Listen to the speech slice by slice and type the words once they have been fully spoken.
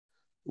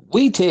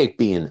We take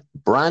being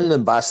brand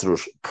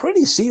ambassadors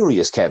pretty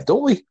serious, Kev,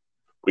 don't we?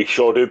 We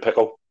sure do,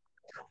 Pickle.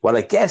 Well,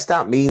 I guess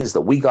that means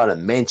that we got to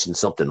mention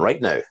something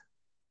right now.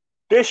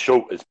 This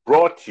show is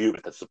brought to you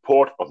with the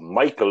support of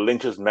Michael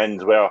Lynch's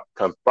Menswear,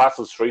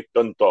 Clonbrassil Street,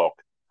 Dundalk.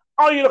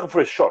 Are you looking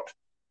for a shirt,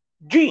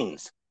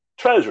 jeans,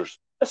 trousers,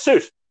 a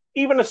suit,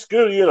 even a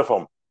school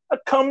uniform, a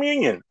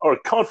communion or a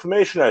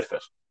confirmation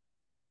outfit?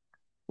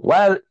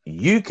 Well,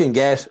 you can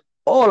get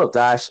all of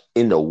that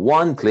in the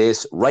one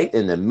place right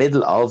in the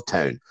middle of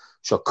town.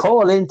 So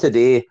call in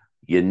today.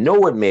 You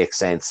know it makes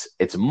sense.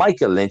 It's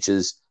Michael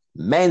Lynch's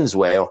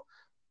Menswear.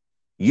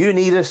 You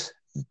need it.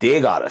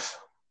 They got it.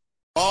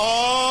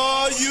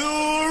 Are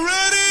you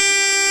ready?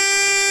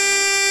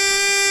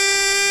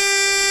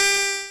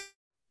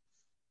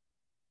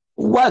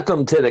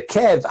 Welcome to the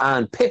Kev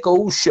and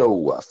Pickle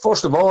Show.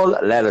 First of all,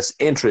 let us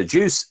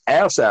introduce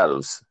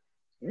ourselves.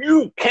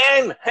 You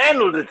can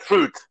handle the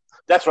truth.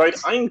 That's right,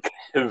 I'm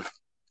Kev.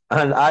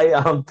 And I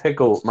am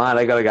Pickle. Man,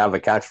 I gotta have a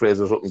catchphrase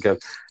or something, Kev.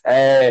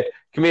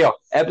 Come here,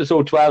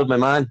 episode 12, my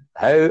man.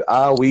 How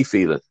are we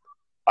feeling?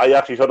 I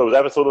actually thought it was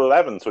episode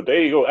 11, so there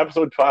you go,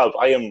 episode 12.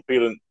 I am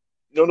feeling,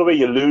 you know the way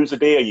you lose a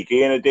day or you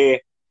gain a day?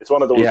 It's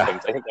one of those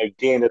things. I think I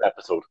gained an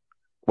episode.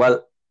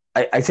 Well,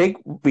 I think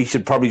we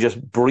should probably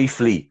just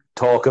briefly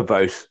talk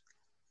about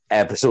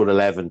episode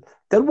 11.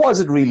 There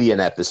wasn't really an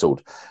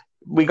episode.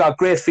 We got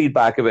great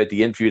feedback about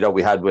the interview that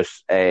we had with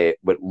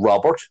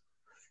Robert.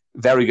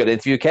 Very good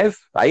interview, Kev.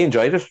 I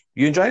enjoyed it.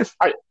 You enjoyed it?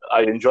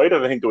 I enjoyed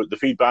it. I think the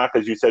feedback,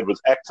 as you said,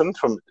 was excellent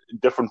from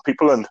different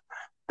people and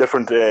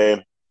different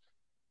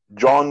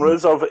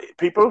genres of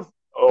people.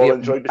 All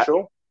enjoyed the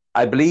show.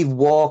 I believe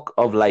walk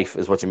of life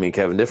is what you mean,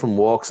 Kevin. Different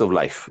walks of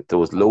life. There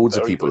was loads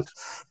of people. Good.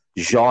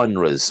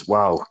 Genres.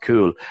 Wow,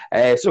 cool.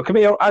 So come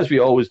here, as we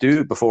always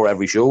do before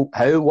every show,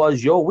 how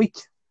was your week?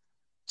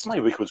 My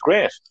week was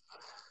great.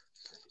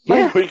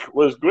 My week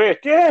was great.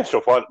 Yeah, so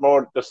what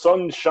more? The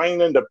sun's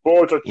shining, the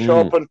birds are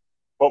chirping.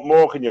 What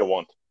more can you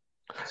want?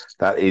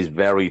 That is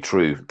very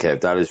true,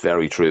 Kev. That is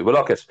very true. But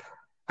look,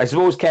 I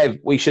suppose,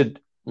 Kev, we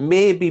should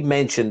maybe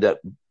mention that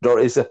there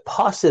is a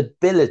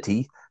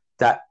possibility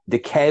that the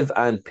Kev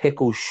and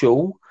Pickle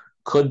show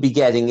could be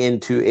getting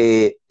into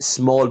a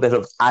small bit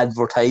of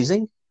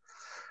advertising.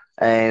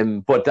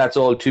 But that's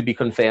all to be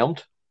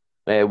confirmed.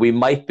 We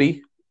might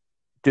be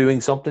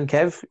doing something,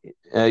 Kev.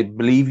 I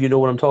believe you know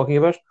what I'm talking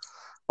about.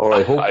 Or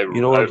I hope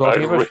you know what I'm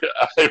talking about.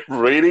 I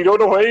really don't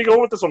know where you go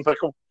with this one,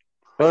 Pickle.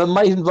 Well, it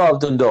might involve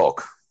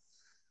Dundalk.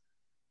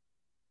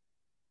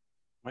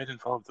 Might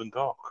involve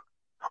Dundalk.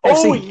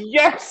 Oh,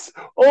 yes!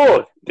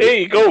 Oh, there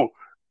you go.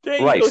 There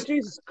you go.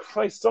 Jesus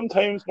Christ,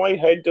 sometimes my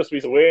head just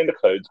is away in the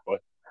clouds, boy.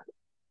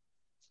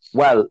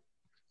 Well,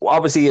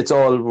 obviously it's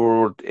all,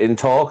 we're in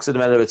talks at the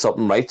minute about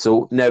something, right?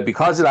 So now,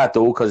 because of that,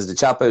 though, because the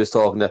chap I was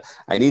talking to,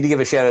 I need to give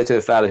a shout out to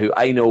a fella who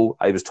I know,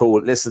 I was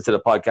told, listens to the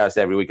podcast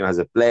every week and has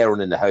a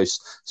blaring in the house.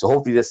 So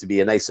hopefully this will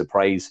be a nice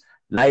surprise.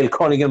 Niall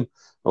Cunningham,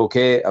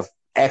 okay,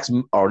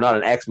 not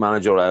an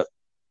ex-manager, a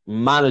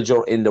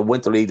manager in the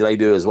Winter League that I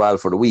do as well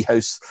for the Wee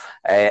House.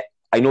 I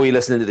know you're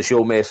listening to the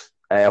show, mate.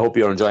 I hope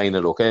you're enjoying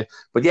it, okay?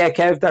 But yeah,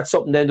 Kev, that's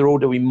something down the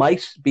road that we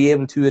might be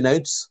able to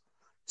announce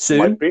soon.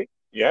 Might be,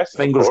 yes.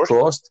 Fingers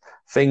crossed.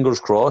 Fingers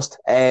crossed.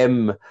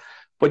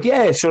 But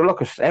yeah, sure,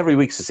 look, every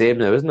week's the same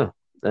now, isn't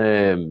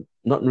it?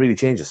 Nothing really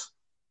changes.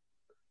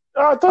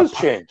 Oh, it does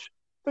change.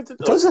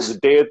 Does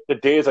it? The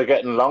days are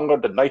getting longer,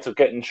 the nights are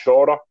getting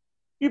shorter.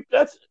 You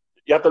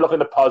have to look at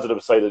the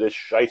positive side of this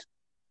shite.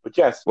 But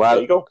yes, well,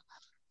 there you go.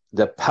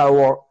 The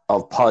power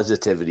of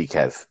positivity,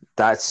 Kev.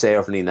 That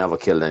certainly never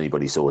killed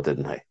anybody, so it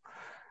didn't, hey?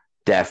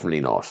 Definitely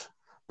not.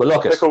 But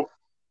look at it.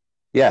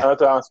 Yeah. I have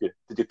to ask you,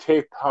 did you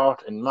take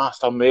part in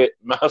masturbation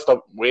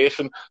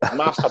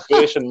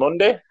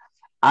Monday?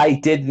 I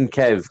didn't,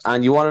 Kev.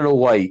 And you want to know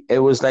why? It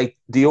was like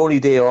the only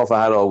day off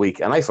I had all week,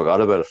 and I forgot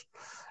about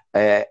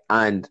it.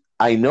 And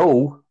I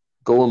know,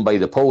 going by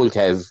the poll,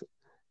 Kev,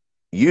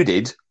 you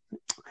did.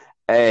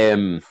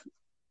 Was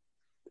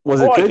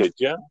it good? I did,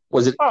 yeah.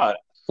 Was it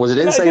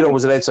inside or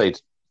was it outside?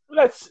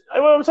 It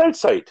was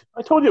outside.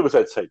 I told you it was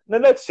outside. Now,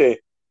 let's say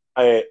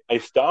I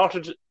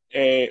started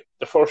the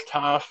first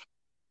half.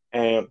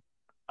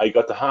 I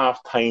got to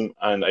half time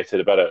and I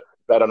said, I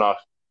better not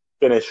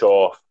finish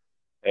off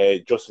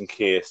just in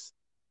case.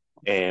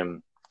 I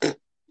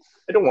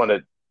don't want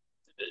to.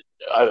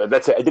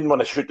 Let's say I didn't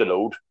want to shoot the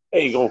load.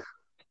 There you go.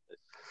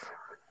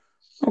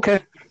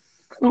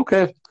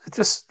 Okay.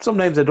 Just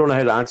sometimes I don't know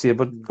how to answer you,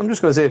 but I'm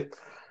just going to say,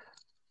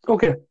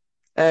 okay.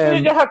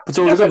 I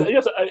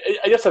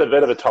just had a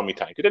bit of a tummy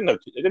tank. I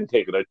didn't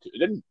take it out. It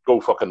didn't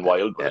go fucking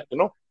wild, but, you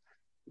know.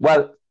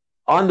 Well,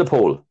 on the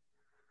poll,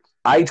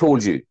 I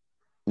told you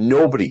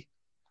nobody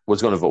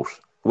was going to vote,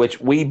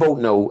 which we both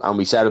know, and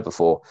we said it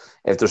before.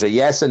 If there's a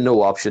yes and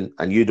no option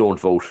and you don't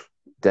vote,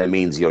 that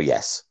means you're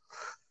yes.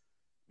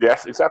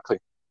 Yes, exactly.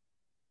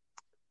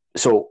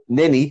 So,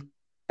 Ninny,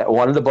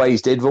 one of the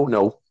boys, did vote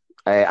no,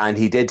 and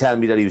he did tell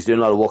me that he was doing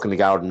a lot of work in the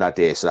garden that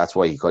day, so that's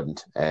why he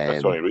couldn't.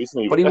 That's the only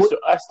reason.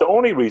 That's the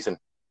only reason.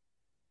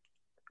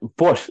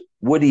 But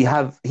would he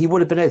have? He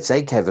would have been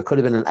outside, Kev. It could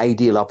have been an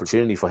ideal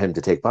opportunity for him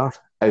to take part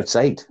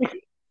outside.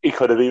 He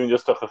could have even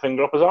just stuck a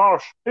finger up his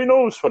arse. Who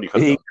knows what he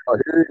could have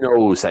done? Who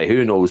knows? Hey,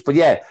 who knows? But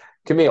yeah,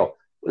 Camille,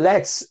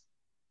 let's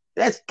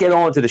get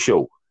on to the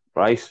show,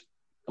 right?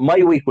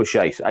 My week was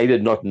shite. I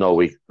did nothing all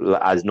week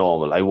as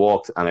normal. I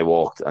walked,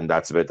 and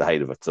that's about the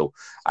height of it. So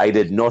I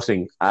did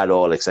nothing at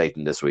all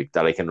exciting this week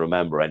that I can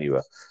remember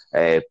anyway.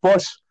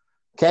 But,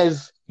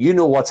 Kev, you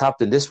know what's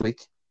happening this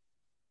week.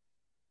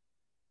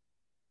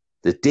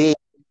 The day...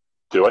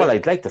 Do I? Well,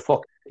 I'd like to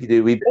fuck you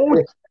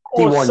do.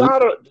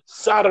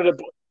 Saturday.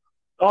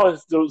 Oh,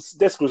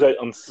 this goes out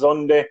on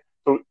Sunday.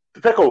 So,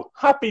 Pickle,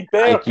 happy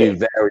birthday. Thank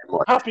you very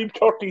much. Happy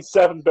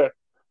 37th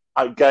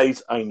birthday.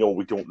 Guys, I know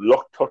we don't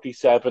look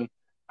 37.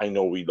 I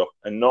know we look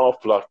an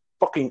awful lot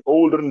fucking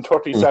older than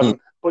 37.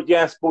 But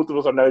yes, both of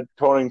us are now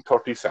turning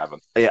 37.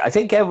 Yeah, I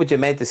think what you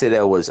meant to say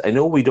there was, I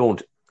know we don't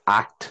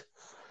act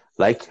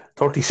like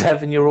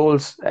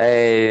 37-year-olds.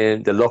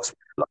 The looks...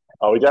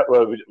 Oh,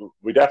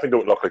 we definitely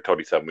don't look like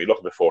 37. We look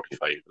about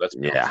 45.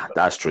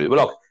 That's true. But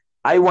look,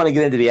 I want to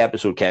get into the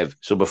episode, Kev.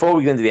 So before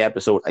we get into the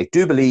episode, I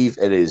do believe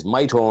it is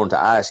my turn to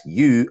ask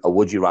you a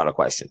would you rather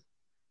question.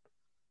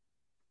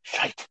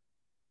 Shite.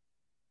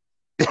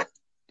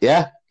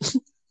 Yeah?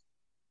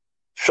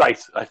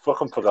 Shite. I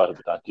fucking forgot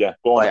about that. Yeah,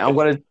 go on.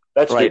 Right,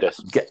 let's do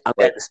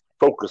this.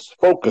 Focus.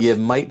 You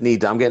might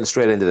need to. I'm getting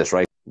straight into this,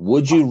 right?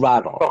 Would you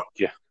rather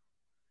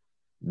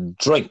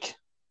drink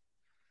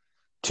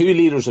 2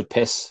 litres of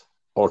piss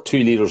or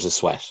 2 litres of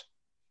sweat?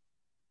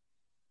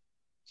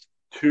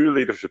 2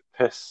 litres of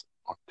piss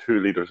or 2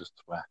 litres of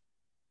sweat?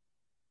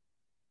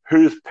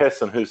 Who's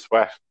piss and who's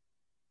sweat?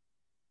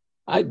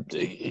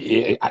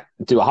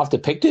 Do I have to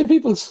pick 2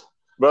 people's?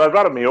 Well, I'd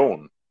rather my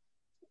own.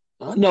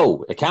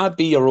 No, it can't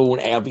be your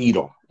own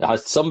either. It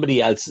has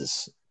somebody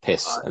else's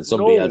piss and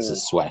somebody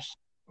else's sweat.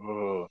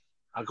 I'll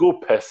go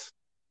piss.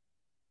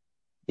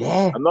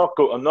 Yeah. I'm not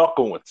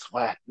going with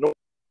sweat. No.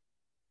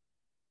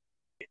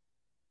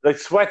 Like,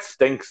 sweat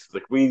stinks.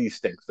 Like, really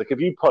stinks. Like,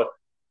 if you put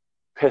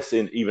piss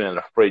even in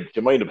a fridge,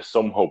 you might have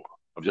some hope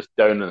of just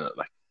downing it.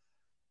 Like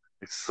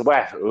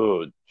sweat.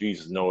 Oh,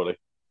 Jesus, no. Like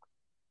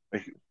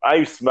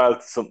I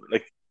smelled some,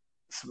 like,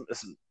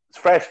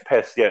 fresh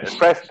piss. Yeah,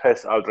 fresh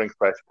piss. I'll drink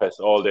fresh piss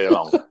all day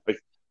long. Like,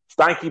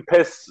 stanky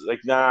piss,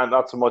 like, nah,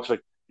 not so much.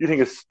 Like, you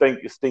think it's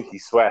stinky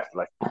sweat.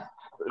 Like,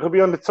 it could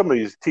be on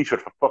somebody's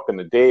t-shirt for fucking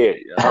a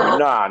day.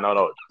 Nah,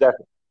 no.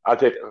 Definitely. I'll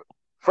take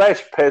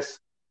fresh piss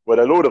with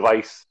a load of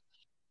ice,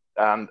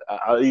 and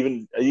I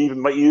even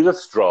might use a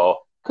straw.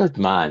 Good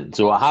man.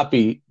 So a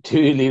happy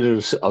 2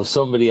 litres of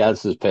somebody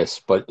else's piss,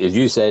 but as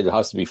you said, it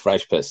has to be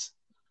fresh piss.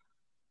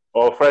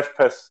 Oh, fresh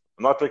piss.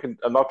 I'm not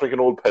drinking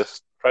old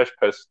piss. Fresh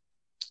piss.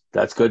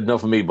 That's good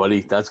enough for me,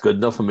 buddy. That's good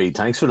enough for me.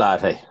 Thanks for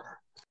that, hey.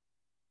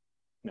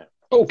 Yeah.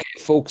 Okay,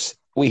 folks,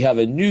 we have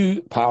a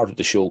new part of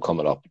the show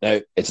coming up. Now,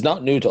 it's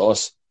not new to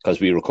us because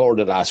we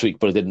recorded last week,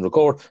 but it didn't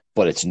record,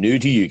 but it's new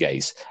to you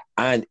guys.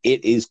 And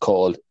it is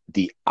called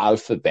the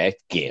Alphabet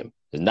Game.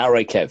 Isn't that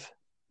right, Kev?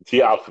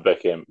 The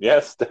Alphabet Game.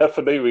 Yes,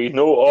 definitely. We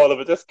know all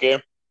about this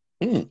game.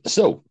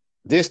 So,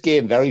 this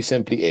game very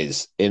simply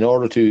is, in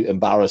order to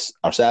embarrass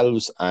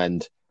ourselves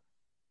and,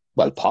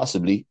 well,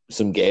 possibly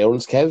some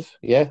girls, Kev.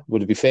 Yeah?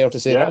 Would it be fair to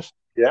say that?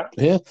 Yeah.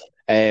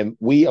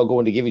 We are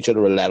going to give each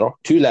other a letter,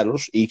 2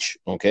 letters each,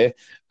 okay?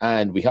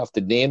 And we have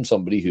to name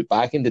somebody who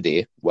back in the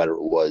day, whether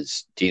it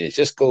was teenage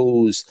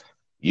discos,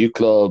 youth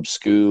club,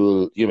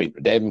 school,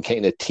 them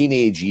kind of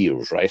teenage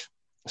years, right?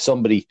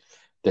 Somebody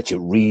that you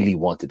really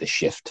wanted to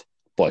shift,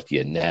 but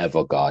you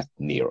never got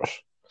near it.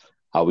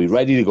 Are we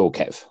ready to go,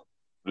 Kev?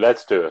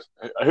 Let's do it.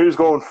 Who's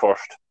going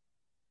first?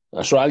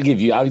 So I'll give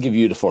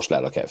you the first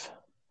letter, Kev.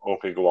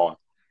 Okay, go on.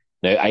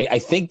 Now, I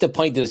think the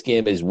point of this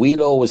game is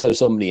we'll always have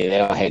somebody in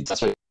our heads.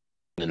 That's right,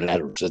 in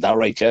letters. Is that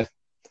right, Jeff?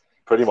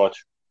 Pretty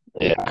much.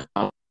 Yeah.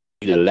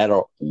 The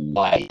letter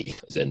Y,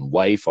 as in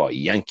Y for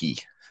Yankee.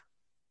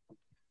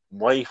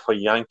 Y for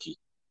Yankee.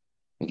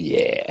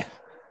 Yeah.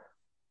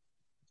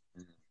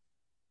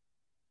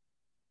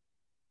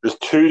 There's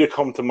 2 that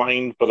come to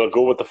mind, but I'll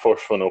go with the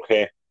first one,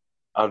 okay?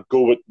 I'll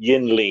go with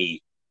Yin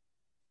Lee.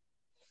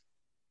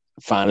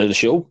 Fan of the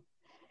show?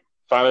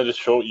 Fan of the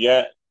show,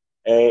 yeah.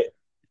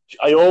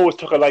 I always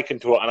took a liking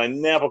to it, and I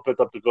never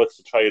put up the guts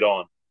to try it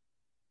on.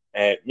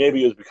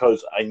 Maybe it was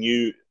because I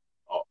knew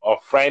a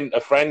friend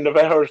of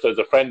hers, there's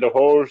a friend of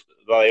hers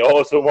that I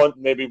also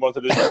wanted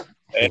to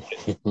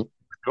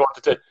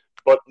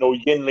but no,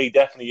 Yin Lee,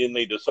 definitely Yin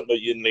Lee. There's something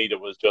about Yin Lee that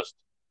was just,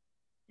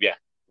 there's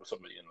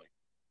something about Yin Lee.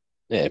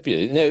 Yeah,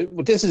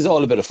 now, this is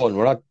all a bit of fun.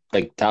 We're not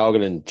like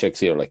targeting chicks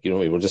here, like, you know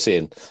what I mean? We're just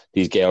saying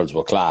these girls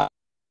were class.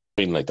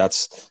 I mean, like,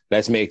 let's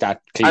make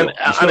that clear.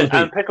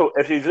 And Pickle,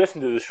 if you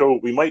listen to the show,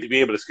 we might be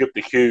able to skip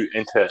the queue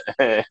into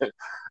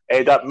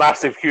that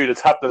massive queue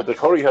that's happening at the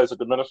Curry House at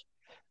the minute.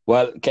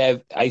 Well,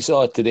 Kev, I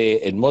saw it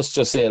today. It must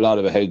just say a lot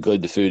about how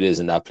good the food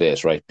is in that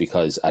place, right?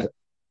 Because at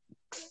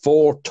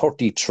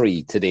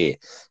 4:33 today,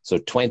 so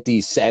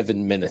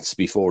 27 minutes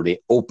before they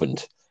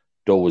opened,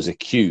 there was a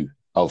queue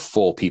of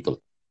 4 people.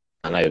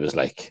 And I was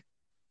like,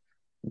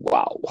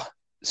 wow.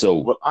 So,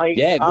 Well,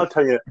 yeah. I'll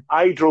tell you,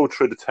 I drove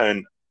through the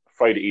town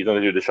Friday evening.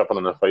 I do the shopping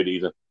on a Friday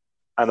evening,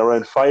 and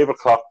around 5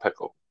 o'clock,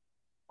 pickle,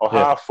 or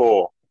Yeah.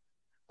 4:30,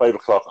 5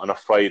 o'clock on a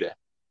Friday,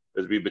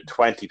 there'd be about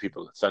 20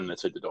 people standing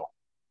outside the door.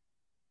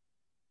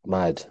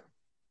 Mad.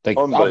 Like,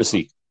 Unbelievable.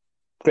 obviously,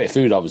 great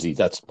food, obviously.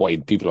 That's why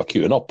people are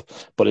queuing up.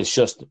 But it's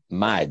just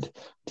mad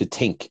to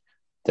think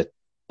that,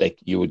 like,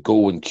 you would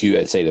go and queue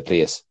outside a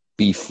place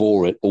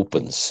before it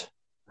opens.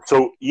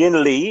 So,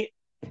 Yin Lee,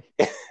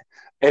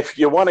 if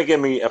you want to give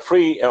me a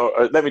free,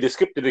 or let me just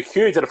skip to the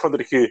queue, to the front of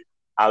the queue,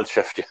 I'll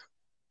shift you.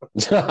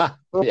 Yeah,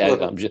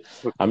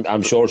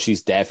 I'm sure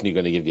she's definitely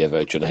going to give you a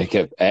voucher, like,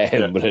 without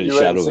a You,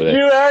 shadow of a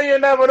doubt. you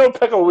never know,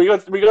 pickle. We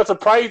got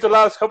surprised the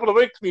last couple of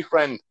weeks, me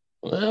friend.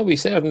 Well, we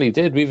certainly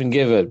did. We even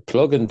gave a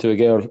plug-in to a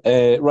girl.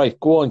 Right,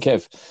 go on,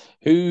 Kev.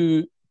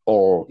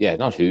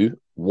 Not who,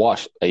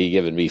 what are you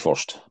giving me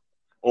first?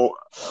 Oh,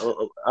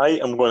 I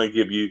am going to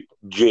give you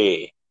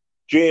J.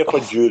 J for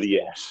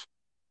Juliet.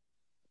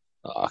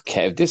 Oh,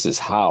 Kev, this is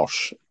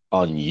harsh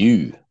on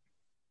you.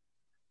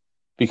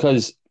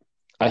 Because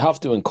I have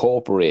to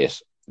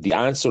incorporate the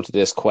answer to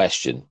this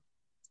question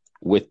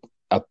with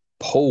a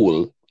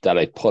poll that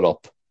I put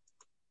up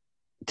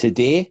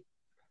today,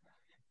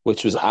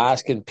 which was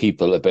asking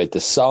people about the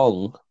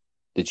song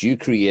that you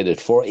created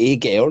for a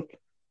girl,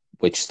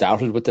 which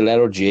started with the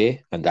letter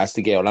J, and that's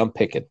the girl I'm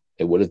picking.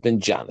 It would have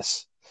been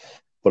Janice.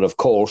 But of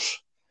course...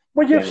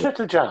 Well, you've said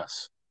to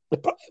Janice.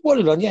 It would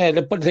have done, yeah.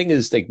 But the thing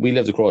is, like, we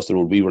lived across the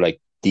road. We were,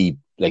 like, the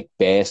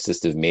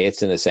bestest of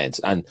mates, in a sense.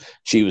 And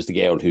she was the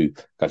girl who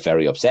got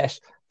very upset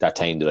that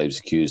time that I was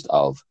accused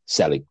of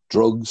selling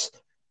drugs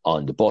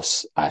on the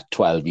bus at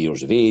 12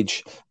 years of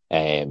age,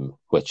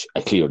 which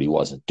I clearly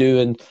wasn't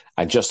doing.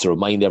 And just to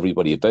remind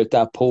everybody about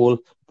that poll,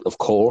 of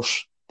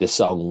course, the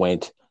song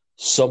went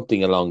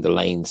something along the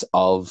lines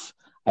of,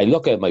 I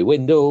look out my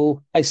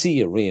window, I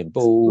see a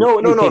rainbow. No.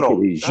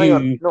 Hang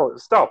on. No,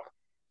 stop.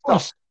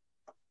 What?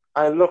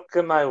 I look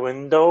in my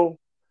window,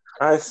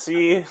 I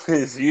see it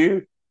is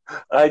you.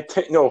 I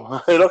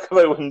look at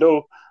my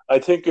window, I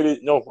think it is...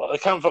 No, I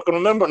can't fucking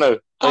remember now.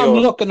 I'm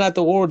looking at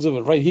the words of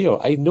it right here.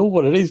 I know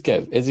what it is,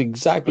 Kev. It's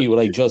exactly what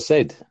I just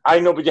said. I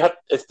know, but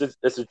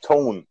it's a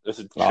tone. It's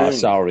a tune. Oh,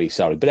 sorry.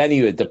 But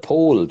anyway, the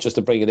poll, just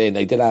to bring it in,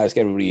 I did ask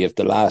everybody if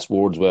the last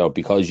words were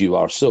because you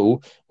are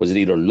so, was it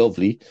either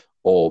lovely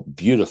or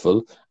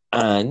beautiful?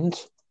 And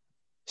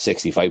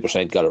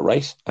 65% got it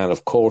right. And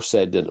of course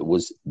said that it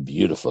was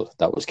beautiful.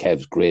 That was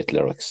Kev's great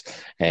lyrics.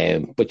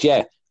 But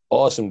yeah,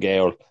 awesome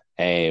girl.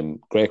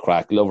 Great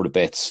crack, love her to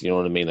bits, you know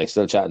what I mean? Like,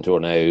 still chatting to her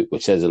now,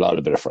 which says a lot,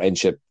 a bit of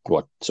friendship,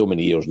 so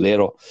many years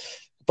later.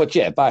 But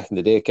yeah, back in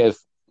the day, Kev,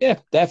 yeah,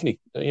 definitely.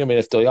 I mean,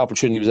 if the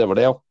opportunity was ever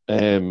there,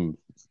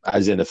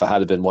 as in if I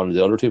had been one of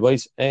the other two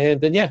boys,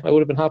 then yeah, I would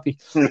have been happy.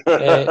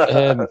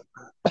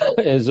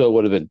 As it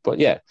would have been. But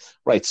yeah,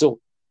 right. So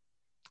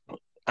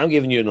I'm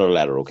giving you another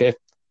letter, okay?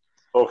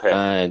 Okay.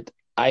 And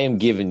I am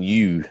giving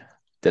you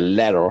the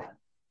letter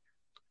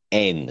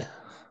N.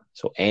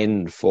 So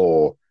N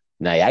for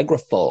Niagara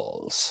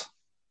Falls.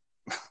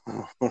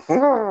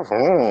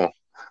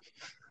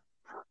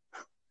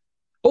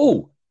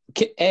 Oh,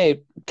 can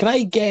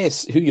I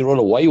guess who your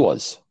other Y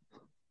was?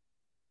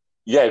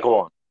 Yeah, go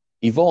on.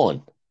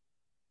 Yvonne.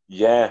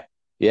 Yeah.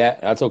 Yeah,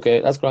 that's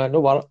okay. That's grand.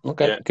 No bother.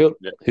 Okay, yeah, cool.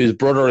 Yeah. Whose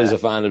brother is a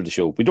fan of the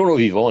show. We don't know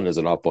if Yvonne is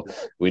or not, but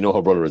we know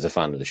her brother is a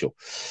fan of the show.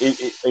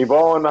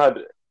 Yvonne had,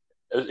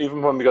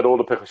 even when we got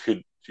older,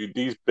 she had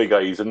these big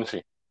eyes, didn't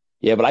she?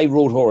 Yeah, but I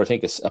wrote her, I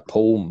think it's a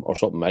poem or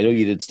something. I know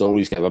you did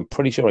stories, Kev. I'm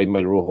pretty sure I might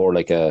have wrote her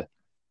like a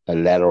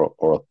letter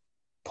or a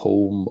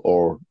poem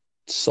or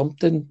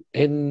something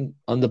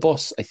on the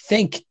bus, I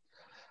think.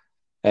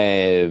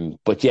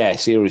 But yeah,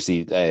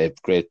 seriously,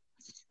 great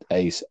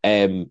eyes.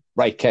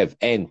 Right, Kev,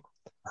 N.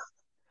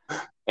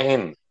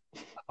 N.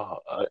 Oh,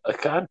 I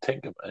can't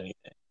think of anything.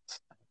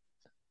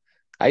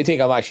 I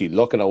think I'm actually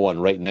looking at one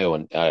right now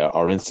on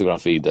our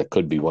Instagram feed that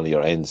could be one of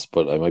your N's,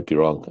 but I might be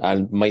wrong.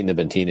 And mightn't have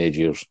been teenage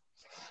years.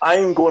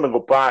 I'm going to go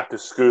back to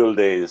school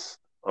days,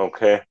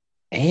 okay?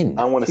 N.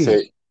 I want to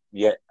say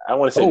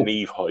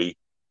Neve High.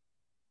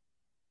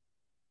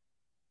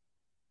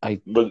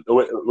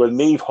 Well,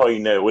 Neve High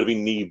now. Would it be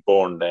Neve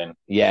Born then?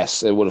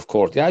 Yes, it would, of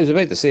course. Yeah, I was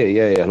about to say,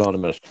 yeah, hold on a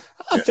minute.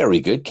 Very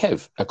good,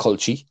 Kev. A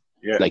culture,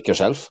 like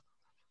yourself.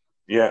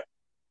 Yeah.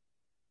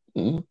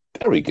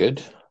 Very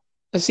good.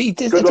 See,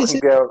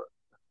 good-looking girl.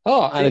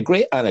 Oh, and a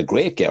great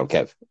girl,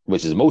 Kev,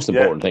 which is the most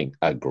important thing.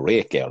 A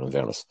great girl, in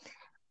fairness.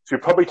 She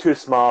was probably too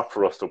smart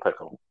for us to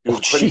pick up. She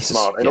was pretty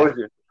smart. I know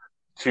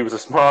she was a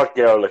smart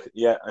girl, and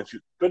she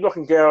was a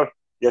good-looking girl.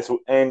 Yeah, so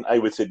N, I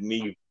would say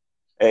Neve.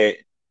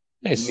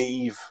 Nice.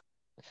 Neve.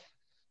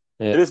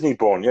 Yeah. It is Neve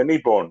Born. Yeah,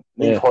 Neve Born.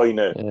 Neve High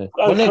now. Yeah.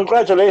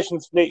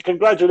 Congratulations, Neve.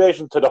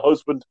 Congratulations to the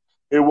husband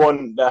who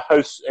won the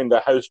house in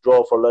the house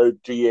draw for Loud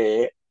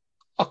GA.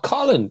 Oh,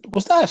 Colin,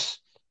 was that?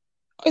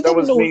 That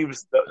was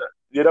Neve's.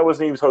 That was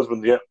Neve's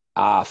husband. Yeah.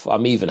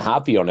 I'm even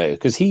happier now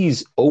because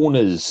he's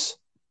Ona's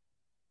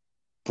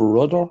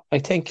brother, I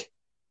think.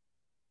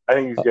 I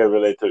think he's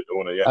related to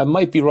Ona. Yeah. I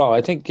might be wrong.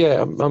 I think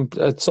I'm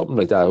something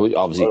like that.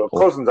 Obviously,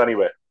 cousins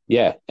anyway.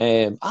 Yeah.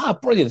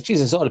 Brilliant.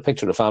 Jesus, I saw the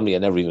picture of the family. I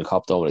never even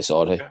copped on when I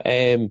saw it.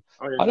 Yeah.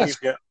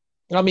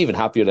 I'm even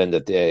happier then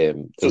that.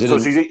 So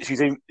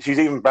she's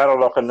even better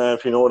looking now,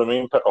 if you know what I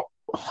mean, Pickle.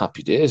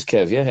 Happy days,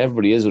 Kev. Yeah,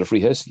 everybody is with a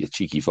free house. You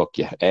cheeky fuck,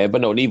 yeah. But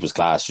no, Neve was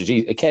class. So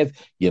Kev,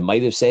 you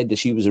might have said that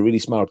she was a really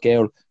smart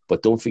girl,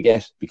 but don't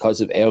forget,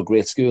 because of our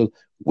great school,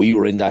 we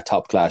were in that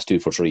top class too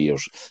for 3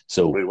 years.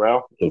 So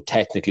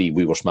technically,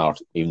 we were smart,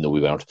 even though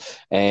we weren't.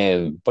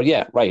 But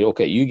yeah, right.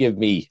 Okay, you give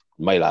me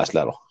my last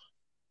letter.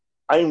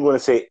 I'm going to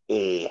say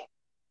A.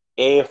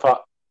 A for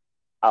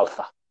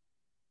Alpha.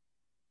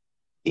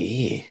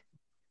 A.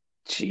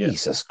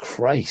 Jesus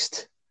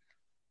Christ.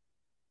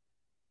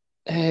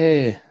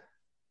 I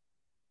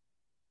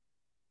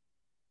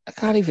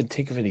can't even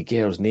think of any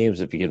girls' names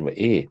that begin with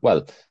A.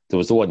 Well, there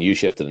was the one you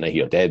shifted and I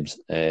hear Debs.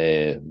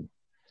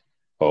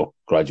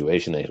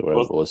 Graduation night or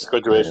whatever it was.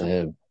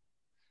 Graduation.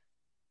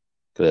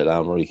 Good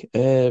Amory.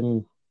 A.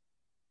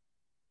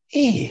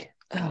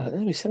 Let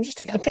me see. I'm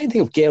trying to think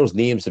of girls'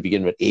 names that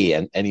begin with A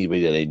and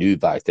anybody that I knew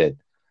back then.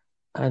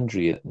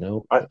 Andrea,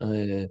 no.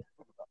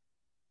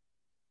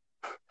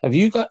 Have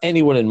you got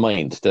anyone in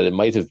mind that it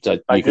might have?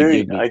 I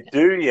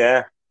do,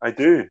 yeah. I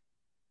do.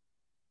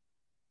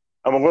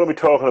 And we're going to be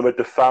talking about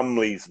the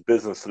family's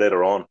business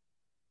later on.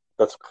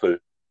 That's a clue.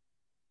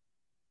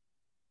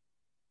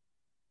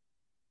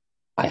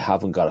 I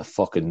haven't got a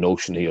fucking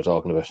notion who you're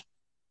talking about.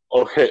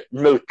 Okay,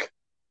 Milk.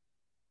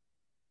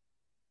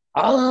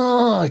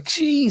 Oh,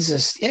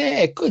 Jesus.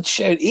 Yeah, good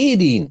shout.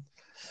 Aideen.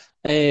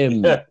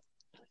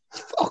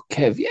 Fuck,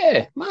 Kev.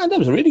 Yeah, man, that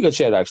was a really good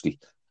shout, actually.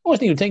 I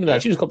wasn't even thinking of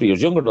that. She was a couple of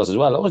years younger than us as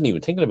well. I wasn't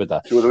even thinking about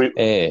that. She was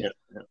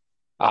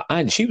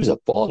and she was a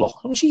baller.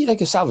 Was she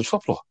like a savage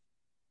footballer?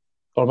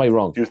 Or am I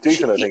wrong? She was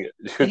decent, I think.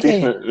 She was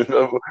decent.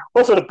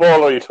 What sort of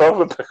ball are you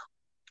talking about?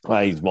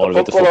 He's more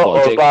about the football.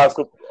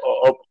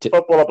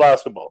 Football or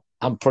basketball?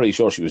 I'm pretty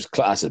sure she was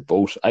class at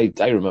both. I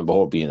remember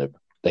her being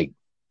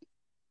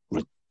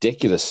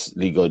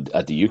ridiculously good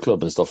at the U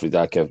Club and stuff like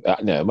that,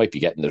 Kev. Now, I might be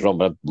getting this wrong,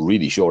 but I'm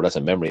really sure that's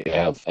a memory I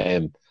have.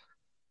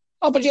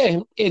 But yeah,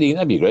 18,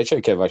 that'd be a great show,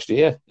 Kev,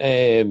 actually, yeah.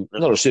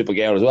 Another super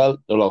girl as well.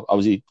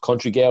 Obviously,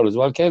 country girl as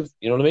well, Kev.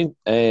 You know what I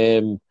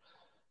mean?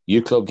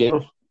 U Club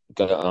girl.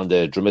 Got on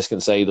the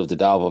Dromiskin side of the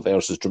Dalva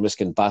versus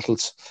Dromiskin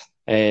battles.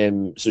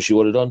 So she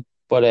would have done.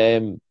 But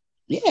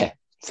yeah,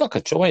 fuck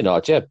it, why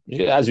not? Yeah.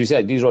 As we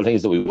said, these are all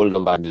things that we would have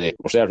done back in the day.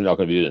 We're certainly not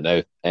going to be doing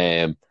it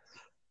now.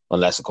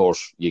 Unless, of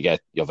course, you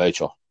get your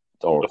voucher.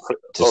 Or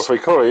free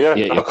curry, yeah.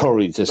 Yeah, your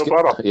curry.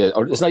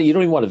 Or it's not, you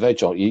don't even want a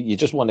voucher. You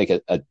just want like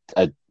a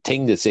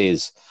thing that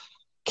says,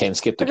 can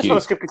skip the queue. I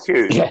just want to skip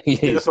the queue.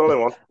 Yeah, that's all I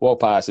want.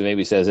 Walk past and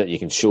maybe says that you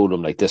can show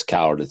them like this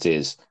card that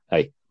says,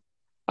 hey,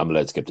 I'm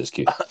allowed to skip this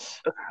queue.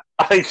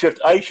 I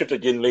shift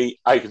again, Lee.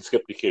 I can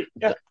skip the queue.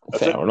 Yeah,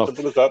 fair enough.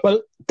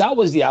 Well, that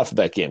was the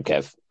alphabet game,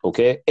 Kev.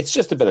 Okay, it's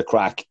just a bit of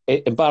crack.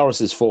 It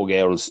embarrasses 4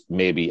 girls,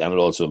 maybe, and it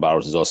also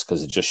embarrasses us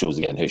because it just shows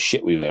again how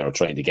shit we were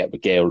trying to get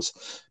with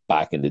girls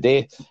back in the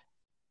day.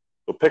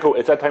 So, Pickle,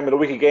 it's that time of the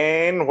week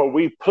again where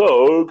we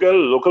plug a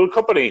local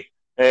company.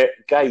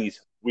 Guys,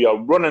 we are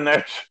running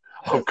out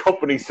of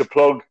companies to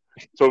plug.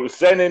 So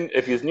send in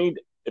if you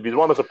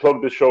want us to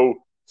plug the show,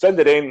 send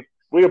it in.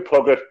 We'll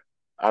plug it.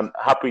 And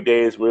happy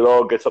days, we'll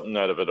all get something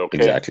out of it, okay?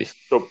 Exactly.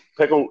 So,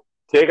 Pickle,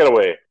 take it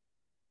away.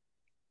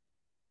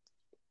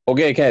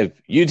 Okay, Kev,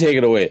 you take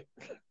it away.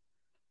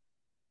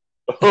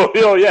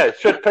 Oh, yeah,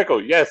 shit,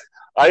 Pickle, yes,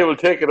 I will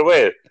take it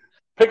away.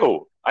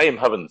 Pickle, I am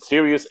having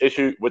serious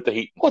issue with the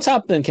heat. What's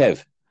happening,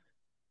 Kev?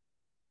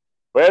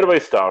 Where do I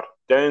start?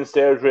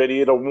 Downstairs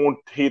radiator won't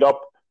heat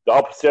up. The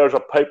upstairs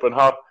are piping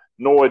hot.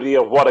 No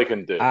idea what I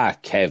can do.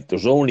 Kev,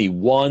 there's only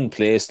one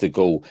place to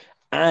go.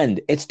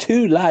 And it's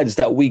 2 lads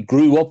that we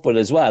grew up with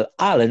as well,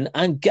 Alan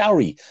and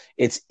Gary.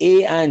 It's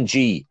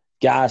A&G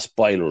gas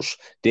boilers.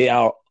 They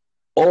are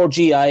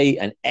RGI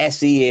and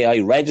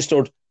SEAI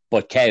registered.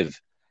 But Kev,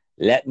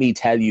 let me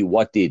tell you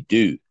what they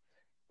do.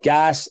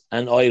 Gas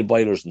and oil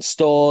boilers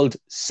installed,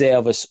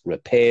 service,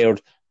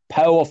 repaired,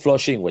 power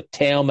flushing with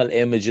thermal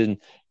imaging.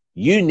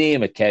 You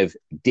name it, Kev,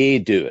 they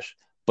do it.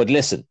 But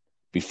listen,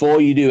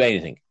 before you do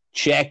anything,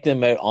 check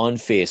them out on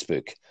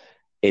Facebook.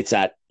 It's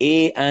at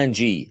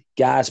A&G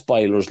Gas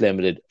Boilers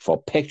Limited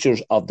for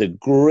pictures of the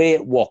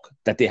great work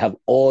that they have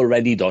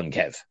already done,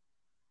 Kev.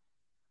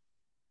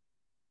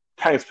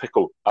 Thanks,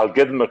 Pickle. I'll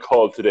give them a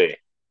call today.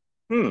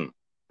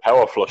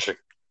 Power flushing.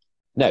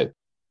 Now,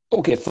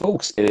 okay,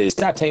 folks, it is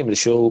that time of the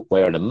show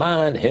where the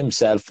man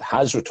himself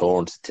has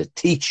returned to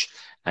teach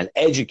and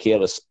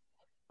educate us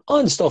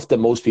on stuff that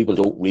most people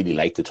don't really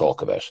like to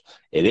talk about.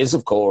 It is,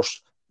 of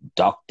course,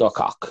 Dr.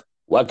 Cock.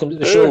 Welcome to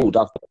the show,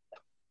 Dr.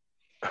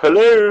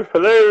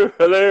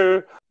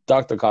 Hello.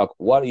 Dr. Cock,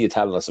 what are you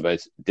telling us about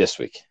this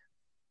week?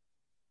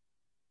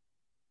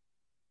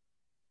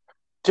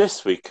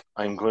 This week,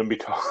 I'm going to be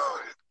talking...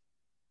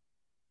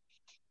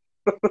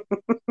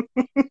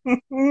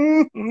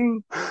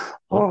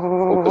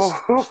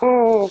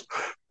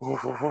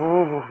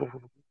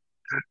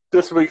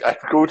 This week, I'm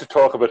going to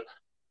talk about...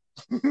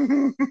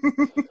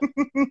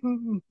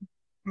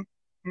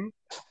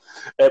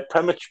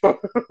 Premature.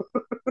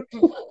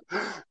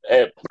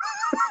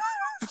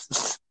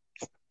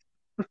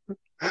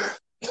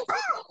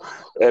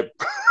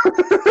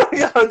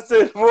 Yeah, I'd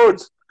say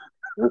words.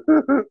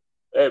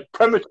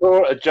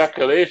 Premature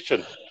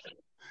ejaculation.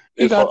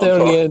 You got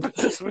there again.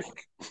 This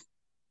week.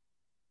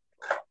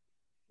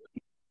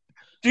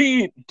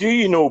 Do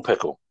you know,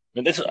 Pickle?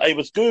 And this, I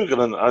was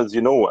googling, as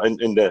you know, in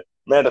the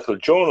medical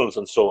journals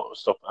and so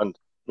stuff. And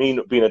me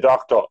being a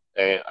doctor,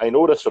 I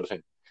know this sort of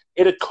thing.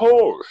 It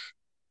occurs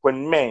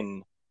when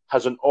men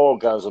has an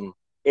orgasm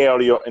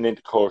earlier in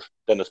intercourse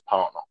than his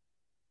partner.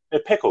 Now,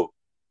 Pickle,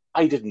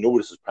 I didn't know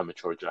this was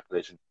premature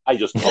ejaculation. I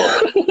just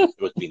thought it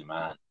was being a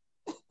man.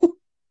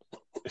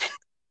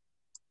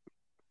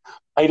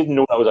 I didn't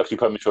know that was actually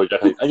premature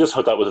ejaculation. I just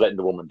thought that was letting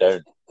the woman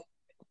down. Do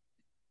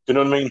you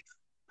know what I mean?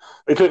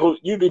 Like, Pickle,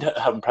 you've been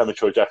having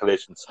premature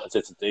ejaculations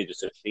since the age of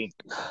 16.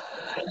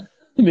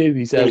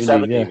 Maybe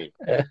 17,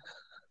 yeah.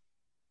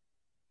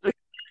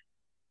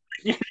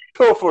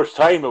 Your first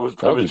time it was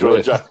premature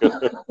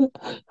ejaculation.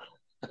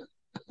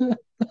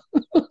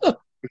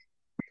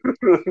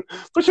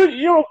 But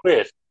you're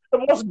great.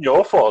 It wasn't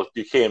your fault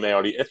you came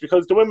early. It's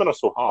because the women are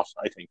so hot,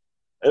 I think.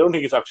 I don't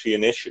think it's actually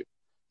an issue.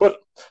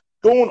 But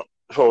going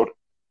forward,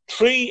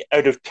 3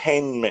 out of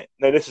 10 men,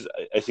 now this is,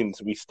 I think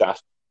it's a wee stat,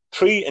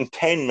 3 in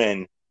 10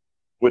 men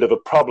would have a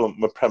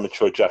problem with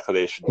premature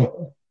ejaculation.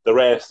 The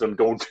rest of them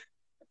don't.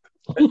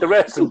 The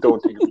rest of them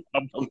don't think it's a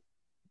problem.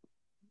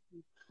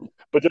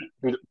 But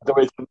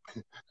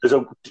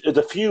there's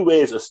a few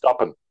ways of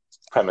stopping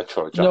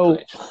premature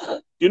ejaculation. No.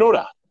 Do you know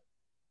that?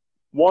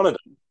 One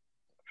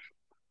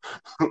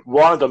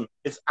of them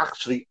is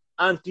actually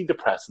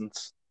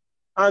antidepressants.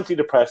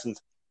 Antidepressants,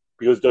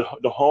 because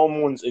the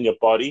hormones in your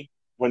body,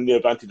 when you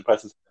have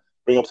antidepressants,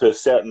 bring up to a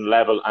certain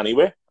level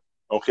anyway.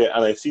 Okay,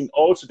 and I've seen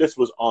also this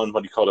was on,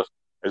 what do you call it?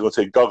 I was going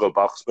to say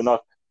Gogglebox, but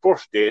not.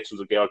 First Dates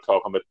was a girl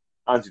talking about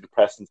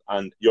antidepressants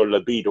and your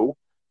libido.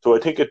 So I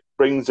think it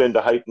brings in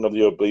the heighten of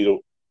your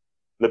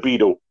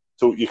libido,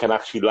 so you can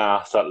actually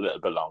last that a little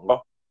bit longer.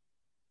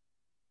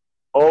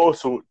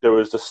 Also, there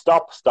is the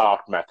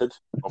stop-start method.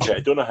 Okay, I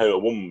don't know how a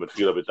woman would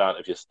feel about that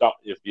if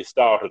you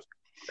started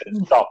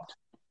and stopped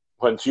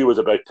when she was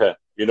about to,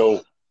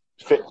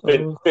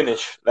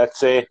 finish, let's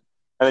say,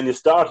 and then you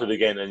started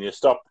again and you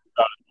stopped.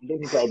 I don't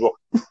think that would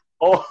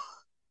work.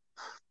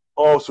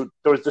 Also,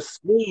 there was the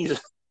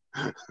squeeze.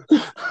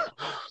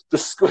 The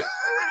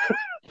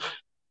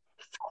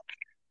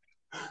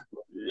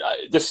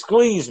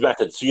squeeze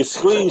method. So you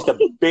squeeze the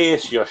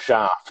base of your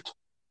shaft,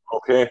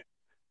 okay?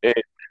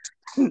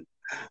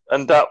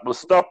 And that will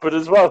stop it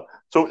as well.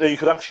 So you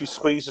could actually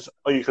squeeze it,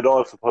 or you could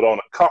also put on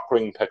a cock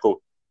ring,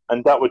 Pickle,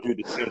 and that would do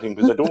the same thing,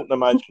 because I don't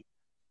imagine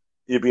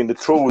you'd be in the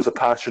throes of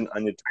passion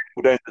and you'd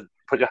go down to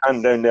put your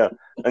hand down there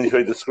and you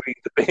try to squeeze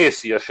the base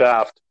of your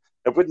shaft.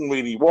 It wouldn't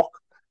really work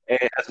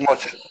as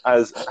much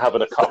as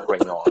having a cock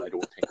ring on, I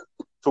don't think.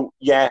 So,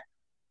 yeah,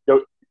 there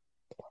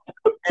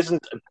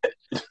isn't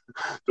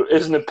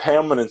a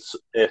permanent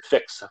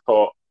fix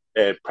for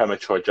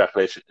premature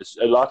ejaculation. It's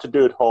a lot to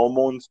do with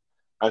hormones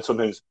and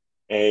sometimes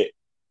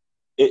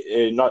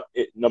not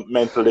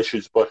mental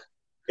issues, but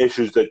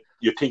issues that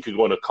you think are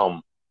going to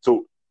come.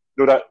 So,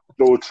 that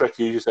old trick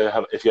you used to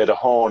have, if you had a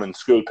horn in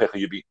school, Pickle,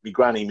 you'd be me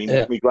granny, me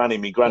granny,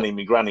 me granny,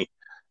 me granny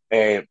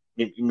naked.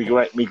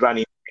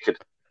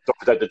 Stuff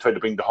like that, to try to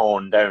bring the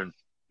horn down.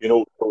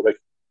 So like,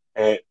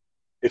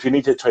 if you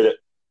need to try to,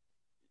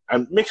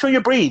 and make sure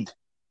you breathe.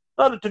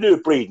 Not to do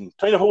with breathing.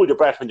 Trying to hold your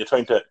breath when you're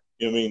trying to,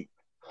 do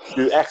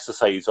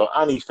exercise or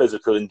any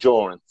physical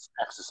endurance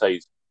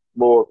exercise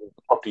more than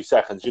 30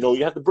 seconds.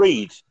 You have to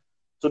breathe.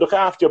 So look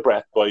after your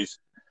breath, boys.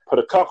 Put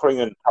a cock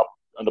ring on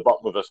the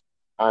bottom of it,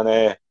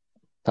 and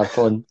have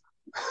fun.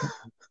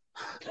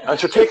 And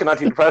so take an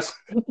antidepressant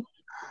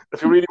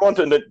if you really want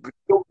to. And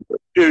don't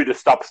do the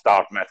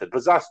stop-start method,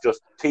 because that's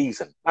just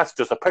teasing. That's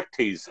just a prick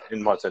tease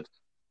in one sense,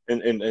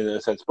 in a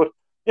sense. But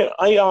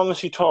I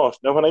honestly thought,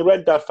 now when I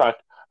read that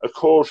fact, of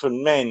course,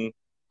 when men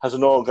has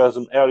an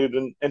orgasm earlier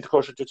than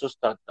intercourse, it's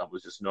just that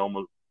was just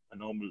normal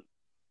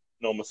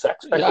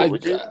sex. Yeah,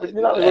 would you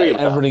not agree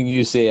with everything that?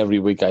 You say every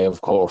week, I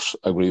of course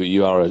agree with you.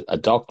 You are a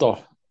doctor.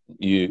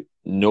 You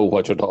know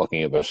what you're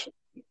talking about.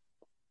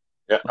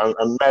 Yeah,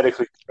 and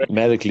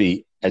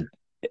medically. Yeah.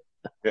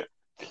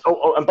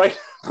 Oh, and by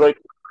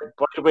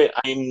the way,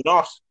 I'm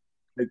not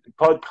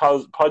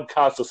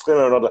podcast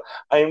disclaimer or another.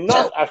 I'm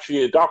not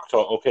actually a doctor.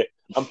 Okay,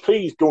 and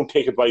please don't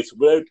take advice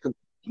without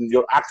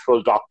your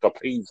actual doctor,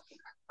 please.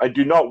 I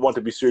do not want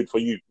to be sued for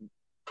you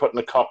putting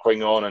a cock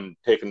ring on and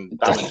taking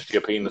damage to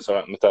your penis or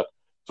anything like that.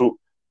 So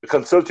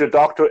consult your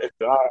doctor if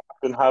you are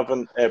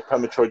having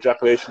premature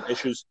ejaculation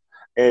issues.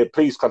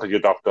 Please contact your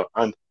doctor,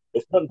 and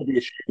it's nothing to be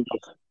ashamed of.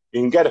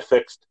 You can get it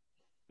fixed.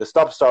 The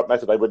stop-start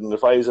method, I wouldn't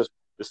advise it.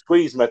 The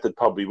squeeze method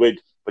probably would,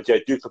 but yeah,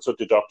 do consult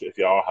your doctor if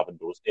you are having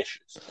those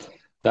issues.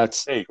 There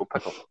you go,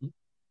 Pickle.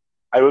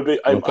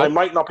 I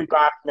might not be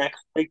back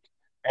next week.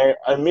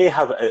 I may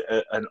have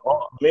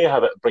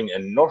bring a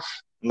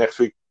nurse next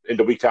week, in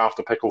the week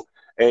after, Pickle.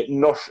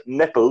 Nurse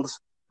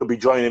Nipples will be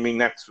joining me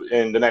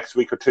in the next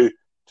week or two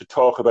to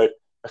talk about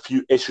a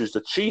few issues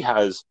that she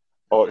has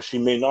or she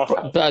may not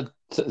have. That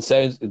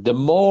sounds, the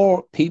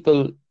more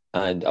people,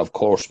 and of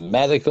course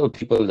medical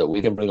people, that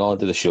we can bring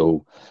onto the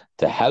show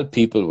to help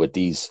people with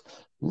these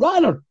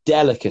rather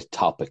delicate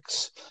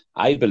topics,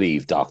 I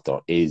believe, Doctor,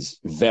 is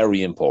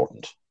very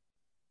important.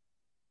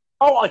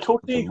 Oh, I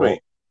totally agree.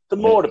 The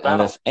more the better.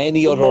 And if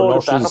any other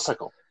nurses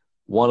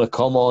want to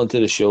come on to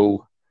the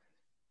show,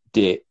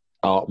 they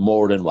are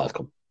more than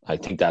welcome. I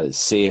think that is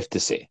safe to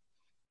say.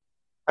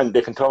 And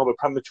they can talk about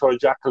premature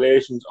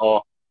ejaculations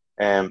or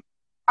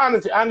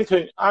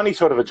anything, any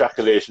sort of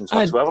ejaculations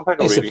whatsoever.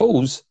 I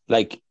suppose,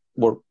 like,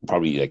 we're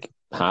probably like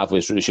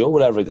halfway through the show,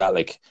 whatever like that.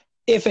 Like,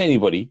 if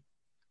anybody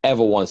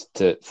ever wants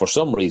to, for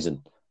some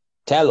reason,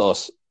 tell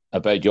us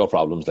about your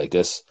problems like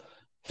this,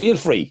 feel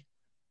free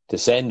to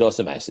send us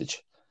a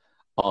message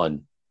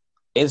on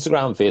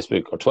Instagram,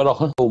 Facebook, or Twitter.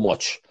 So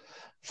much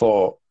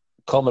for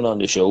coming on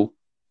the show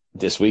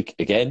this week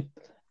again.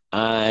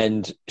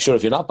 And sure,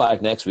 if you're not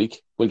back next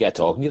week, we'll get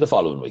talking to you the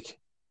following week.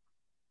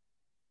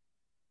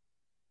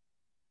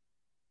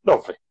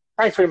 Lovely.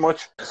 Thanks very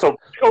much. So,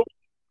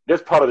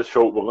 this part of the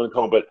show, we're going to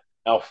talk about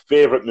our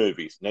favourite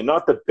movies. Now,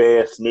 not the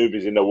best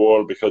movies in the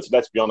world, because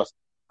let's be honest,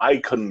 I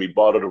couldn't be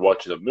bothered to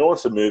watch it.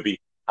 Once a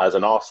movie has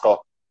an Oscar,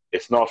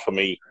 it's not for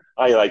me.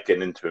 I like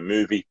getting into a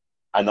movie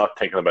and not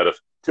thinking about it.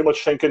 Too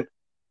much thinking,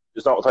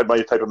 it's not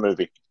my type of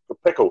movie. So,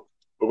 Pickle,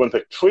 we're going to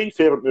pick 3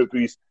 favourite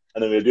movies,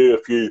 and then we'll do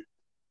a few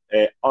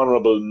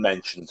honourable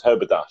mentions. How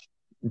about that?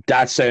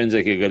 That sounds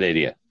like a good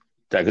idea.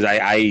 Because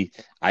I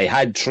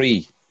had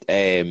 3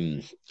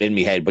 in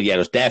my head, but yeah,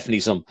 there's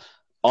definitely some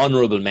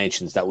honourable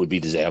mentions that would be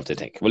deserved, I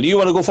think. Well, do you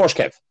want to go first,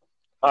 Kev?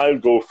 I'll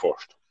go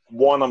first.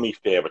 One of my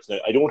favourites. Now,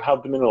 I don't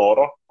have them in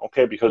order,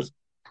 okay, because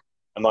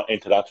I'm not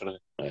into that sort of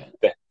thing.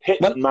 The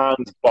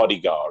Hitman's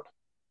Bodyguard.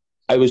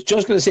 I was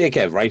just going to say,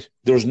 Kev, right?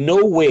 There's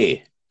no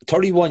way,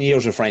 31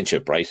 years of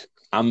friendship, right?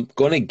 I'm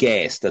going to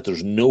guess that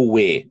there's no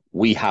way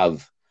we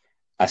have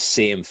a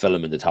same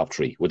film in the top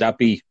 3. Would that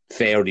be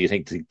fair, do you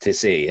think, to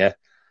say, yeah?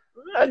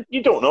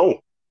 You don't know.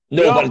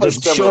 No, but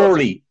there's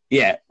surely...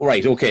 Yeah,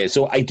 right, okay.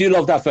 So I do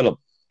love that film.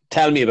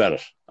 Tell me about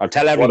it. Or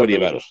tell everybody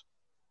about it.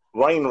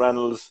 Ryan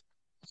Reynolds,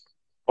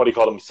 what do you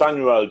call him?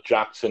 Samuel L.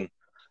 Jackson.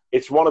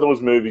 It's one of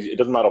those movies, it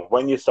doesn't matter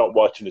when you start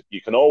watching it,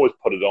 you can always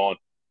put it on.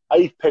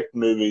 I picked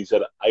movies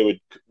that I would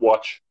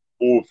watch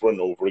over and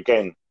over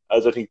again,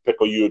 as I think,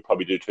 Pickle, you would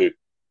probably do too.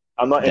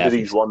 I'm not into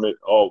these the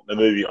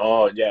movie,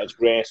 yeah, it's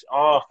great.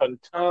 Oh,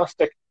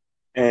 fantastic.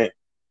 I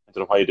don't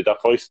know why you did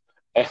that voice.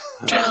 Do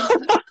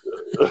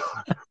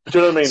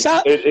you know what I mean?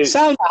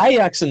 Salma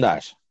Hayek's in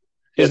that.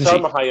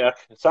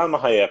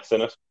 Salma Hayek's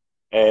in it.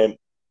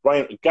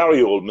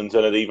 Gary Oldman's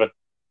in it even.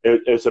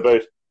 It's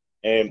about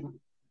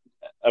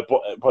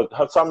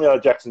Samuel L.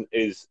 Jackson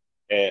is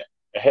a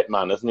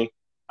hitman, isn't he?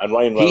 And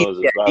Ryan Reynolds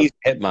as well. He's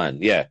a hitman,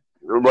 yeah.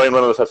 Ryan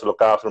Reynolds has to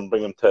look after him and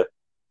bring him to...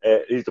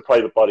 he's the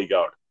private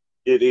bodyguard.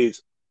 It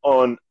is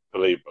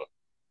unbelievable.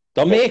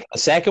 They'll make a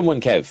second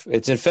one, Kev.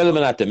 It's in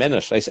filming at the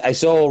minute. I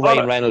saw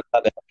Ryan Reynolds.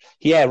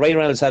 Ryan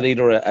Reynolds had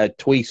either a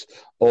tweet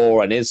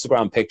or an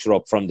Instagram picture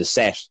up from the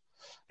set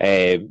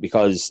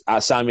because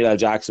Samuel L.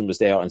 Jackson was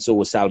there and so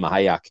was Salma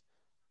Hayek.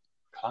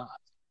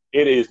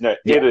 It is a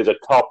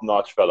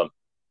top-notch film.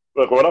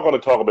 Look, we're not going to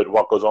talk about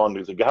what goes on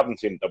because if you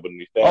haven't seen it, that wouldn't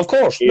be fair. Of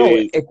course,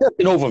 it's just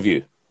an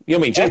overview. You know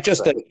what I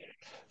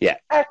mean?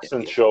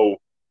 Excellent show.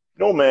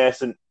 No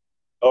messing.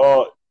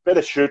 Bit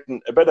of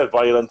shooting, a bit of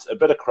violence, a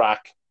bit of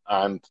crack,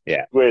 and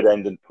great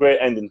ending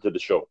to the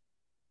show.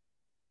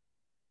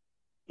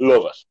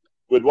 Love it.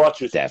 We'd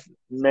watch it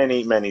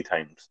many, many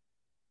times.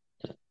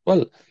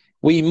 Well,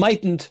 we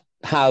mightn't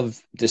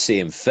have the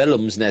same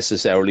films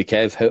necessarily,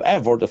 Kev.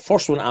 However, the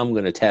first one I'm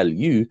going to tell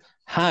you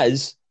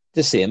has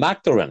the same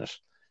actor in it.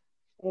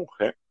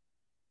 Okay.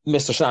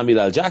 Mr.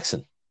 Samuel L.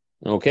 Jackson.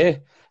 Okay.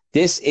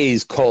 This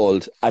is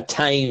called A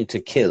Time to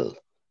Kill,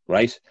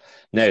 right?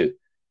 Now,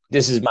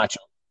 this is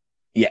Matthew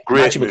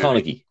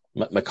McConaughey.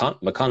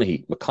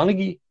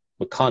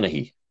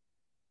 McConaughey.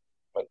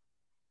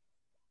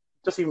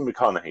 Just even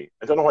McConaughey.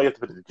 I don't know why you have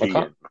to put the G in.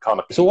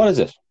 McConaughey. So what is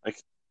it?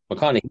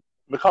 McConaughey.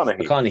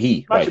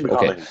 Right.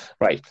 Okay.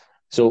 Right.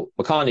 So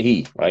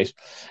McConaughey. Right.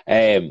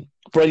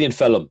 Brilliant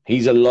film.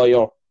 He's a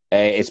lawyer.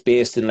 It's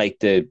based in I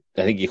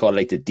think you call it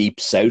like the Deep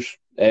South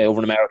over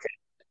in America.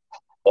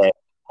 I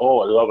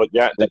love it.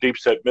 Yeah, the Deep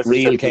South,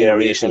 real kind of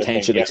racial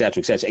tension,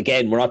 etc., etc.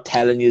 Again, we're not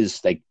telling you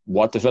like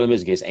what the film is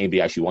in case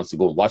anybody actually wants to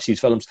go and watch these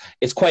films.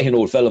 It's quite an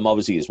old film,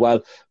 obviously, as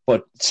well.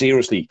 But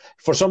seriously,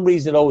 for some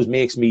reason, it always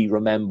makes me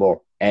remember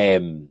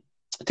To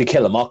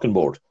Kill a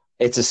Mockingbird.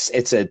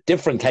 It's a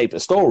different type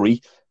of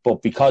story,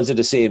 but because of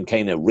the same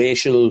kind of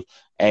racial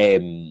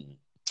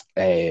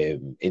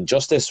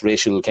injustice,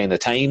 racial kind of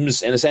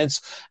times, in a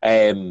sense.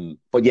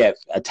 But yeah,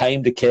 A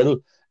Time to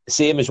Kill.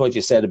 Same as what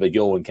you said about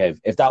Yo and Kev.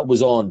 If that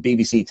was on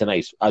BBC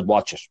tonight, I'd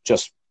watch it.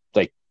 Just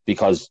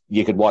because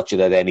you could watch it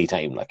at any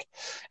time.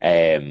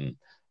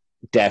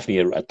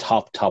 Definitely a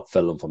top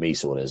film for me.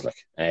 So it is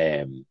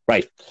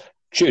right.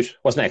 Shoot.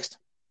 What's next?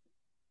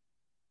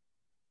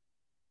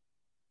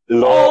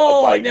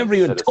 I never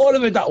even thought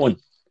about that one.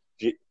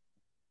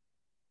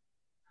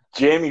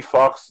 Jamie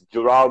Foxx,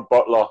 Gerard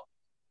Butler,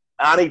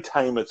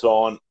 anytime it's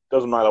on,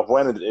 doesn't matter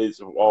when it is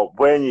or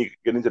when you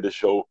get into the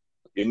show,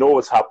 you know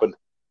what's happened.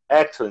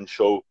 Excellent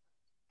show.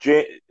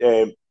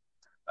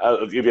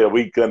 I'll give you a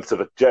wee glimpse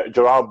of it.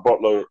 Gerard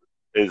Butler,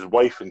 his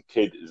wife and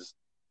kid is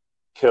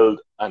killed,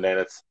 and then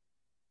it's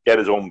get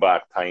his own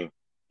back time.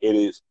 It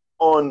is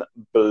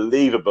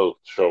unbelievable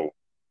show.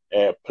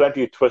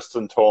 Plenty of twists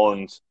and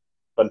turns.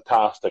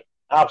 Fantastic.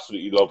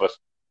 Absolutely love it.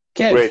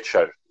 Kev, Great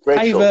show.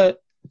 Great show.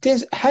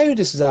 How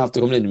this is after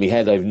coming into my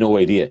head, I have no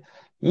idea.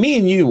 Me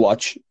and you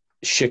watch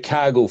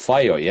Chicago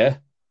Fire, yeah?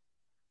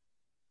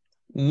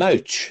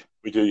 Mouch.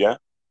 We do, yeah.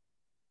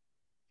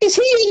 Is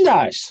he in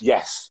that?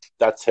 Yes,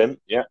 that's him,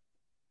 yeah.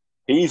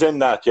 He's in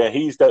that, yeah.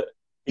 He's cool.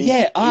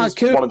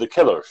 one of the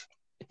killers.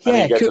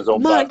 Yeah, he cool.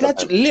 Man,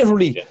 that's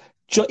literally...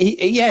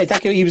 Yeah.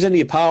 He was in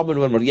the apartment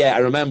when I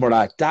remember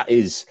that. That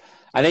is...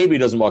 And anybody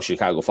doesn't watch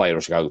Chicago Fire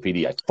or Chicago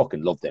PD, I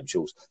fucking love them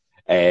shows.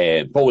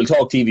 But we'll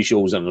talk TV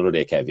shows on another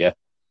day, Kev, yeah?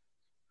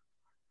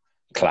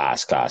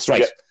 Class.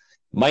 Right. Yeah.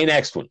 My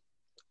next one.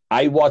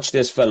 I watched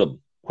this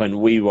film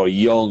when we were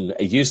young.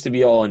 It used to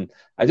be on,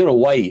 I don't know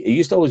why, it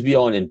used to always be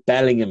on in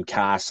Bellingham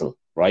Castle,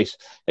 right?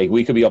 Like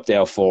we could be up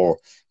there for,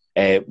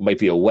 might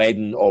be a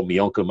wedding, or my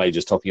uncle might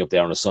just took me up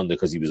there on a Sunday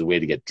because he was away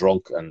to get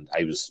drunk, and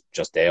I was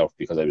just there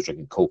because I was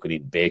drinking Coke and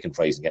eating bacon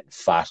fries and getting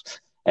fat.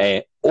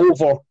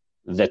 Over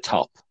the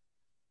Top.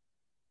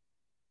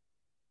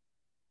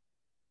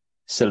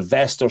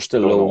 Sylvester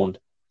Stallone,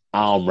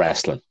 arm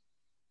wrestling.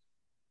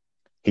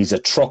 He's a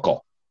trucker,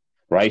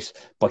 right?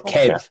 But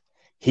Kev,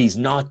 he's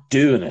not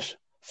doing it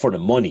for the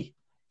money.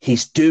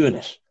 He's doing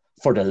it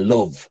for the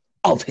love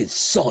of his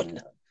son.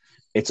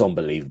 It's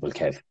unbelievable,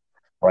 Kev,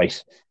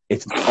 right?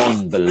 It's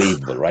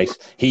unbelievable, right?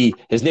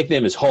 His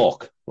nickname is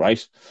Hawk,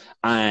 right?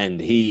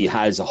 And he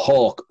has a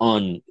hawk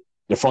on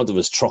the front of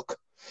his truck.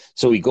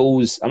 So he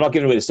goes, I'm not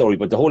giving away the story,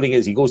 but the whole thing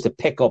is he goes to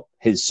pick up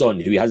his son,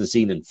 who he hasn't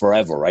seen in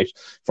forever, right?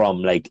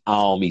 From like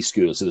army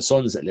school. So the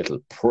son's a little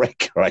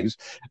prick, right?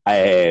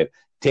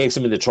 Takes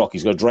him in the truck.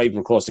 He's going to drive him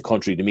across the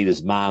country to meet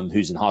his mom,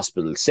 who's in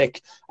hospital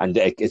sick. And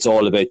it's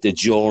all about the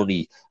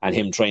journey and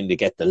him trying to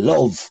get the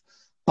love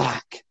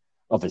back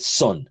of his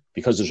son,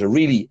 because there's a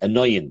really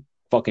annoying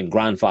fucking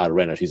grandfather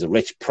in it. He's a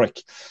rich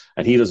prick,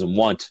 and he doesn't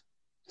want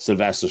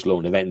Sylvester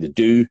Stallone have anything to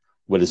do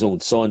with his own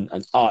son.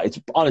 And it's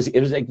honestly,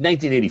 it was like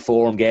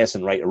 1984, I'm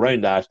guessing, right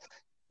around that.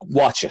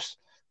 Watch it,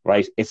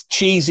 right? It's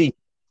cheesy.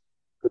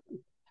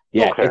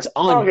 Yeah, okay. It's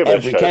on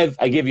every Kev.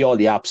 I give you all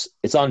the apps.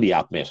 It's on the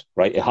app, mate.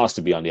 Right? It has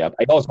to be on the app.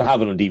 I also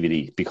have it on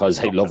DVD because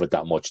I love it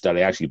that much that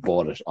I actually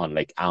bought it on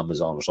like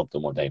Amazon or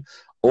something one time.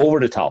 Over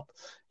the Top.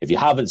 If you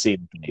haven't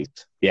seen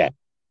it, yeah.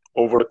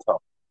 Over the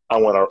Top. I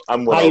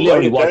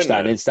literally watched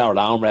that and started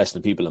arm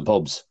wrestling people in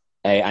pubs.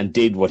 And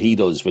did what he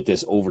does with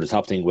this over the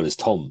top thing with his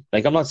thumb.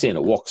 Like, I'm not saying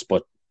it works,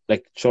 but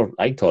like, sure,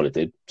 I thought it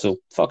did. So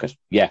fuck it.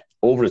 Yeah,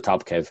 Over the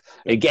Top, Kev.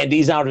 Again,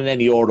 these aren't in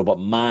any order, but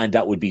man,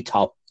 that would be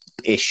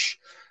top-ish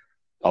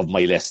of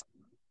my list.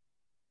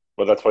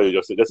 Well, that's why you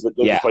just that's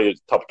why you're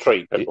top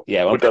three.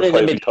 Yeah, well, that's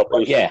why top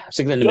eight. Yeah,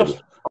 sticking in the middle.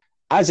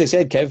 As I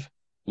said, Kev,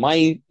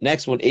 my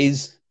next one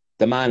is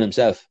the man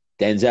himself,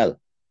 Denzel.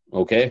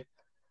 Okay,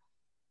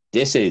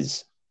 this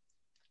is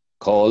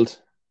called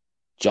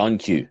John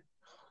Q.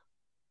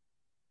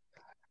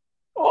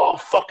 Oh,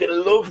 fucking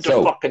love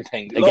the fucking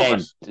thing.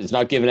 Again, it's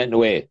not giving it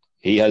away.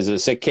 He has a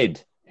sick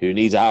kid who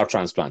needs a heart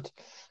transplant.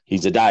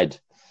 He's a dad.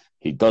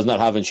 He does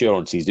not have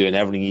insurance. He's doing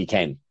everything he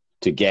can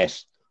to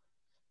get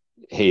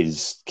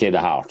his kid a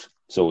heart.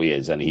 So he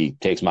is, and he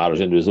takes matters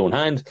into his own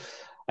hand.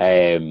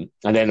 And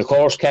then, of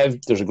course,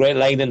 Kev, there's a great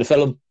line in the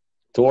film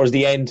towards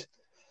the end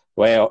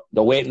where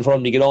they're waiting for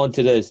him to get on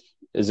to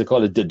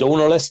the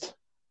donor list.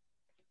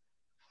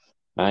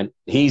 And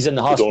he's in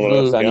the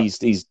hospital, and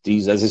he's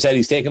as I said,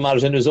 he's taking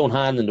matters into his own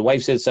hand, and the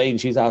wife's outside, and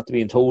she's after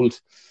being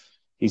told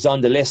he's on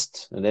the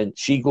list. And then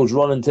she goes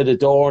running to the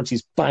door, and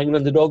she's banging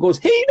on the door, goes,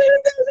 "He made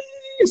the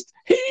list!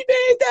 He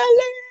made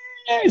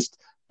the list!"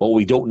 But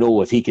we don't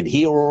know if he can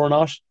hear her or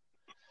not.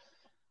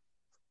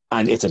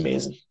 And it's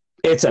amazing.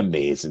 It's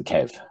amazing,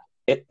 Kev.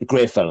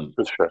 Great film.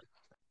 For sure.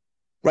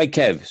 Right,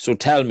 Kev, so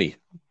tell me,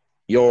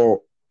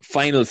 your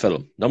final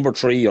film, number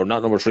 3, or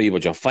not number 3,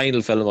 but your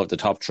final film of the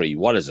top 3,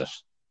 what is it?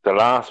 The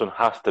last one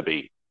has to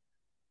be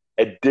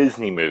a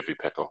Disney movie,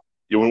 Pickle.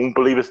 You won't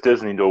believe it's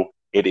Disney, though.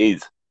 It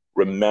is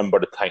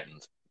Remember the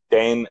Titans.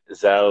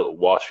 Denzel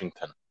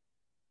Washington.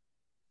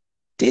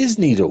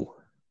 Disney, though?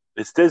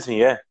 It's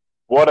Disney, yeah.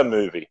 What a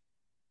movie.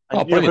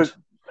 And brilliant.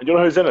 You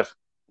know who's in it?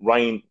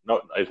 I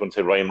was going to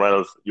say Ryan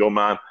Reynolds, your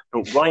man.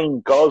 No, Ryan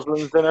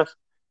Gosling's in it.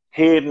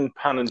 Hayden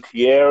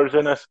Panettiere's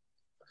in it.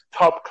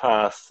 Top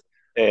class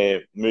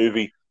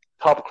movie.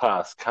 Top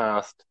class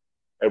cast.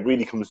 It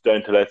really comes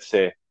down to, let's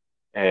say,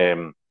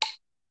 Denzel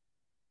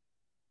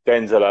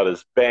at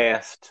his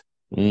best.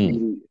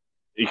 He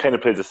kind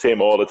of plays the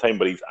same all the time,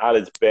 but he's at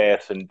his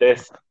best in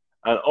this.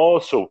 And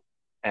also,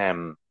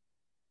 Hayden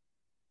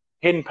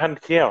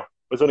Panettiere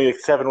was only like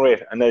 7 or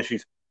 8, and then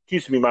she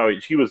used to be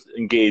married. She was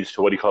engaged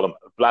to what do you call him,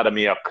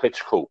 Vladimir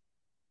Klitschko.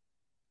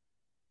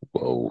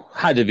 Whoa.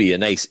 Had to be a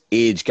nice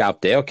age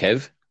gap there,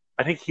 Kev.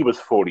 I think he was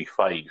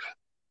 45,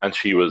 and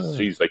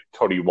she's like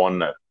 31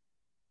 now.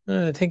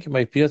 I think it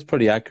might be. That's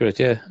pretty accurate,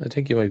 yeah. I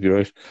think you might be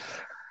right.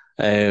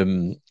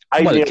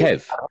 I'd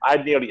Kev.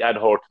 nearly add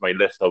her to my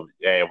list of,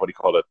 what do you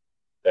call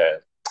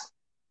it,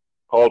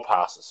 hall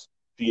passes.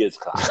 She is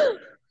class.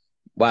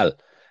 Well,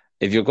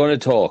 if you're going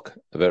to talk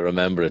about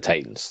Remember the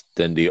Titans,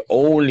 then the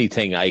only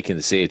thing I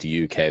can say to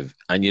you, Kev,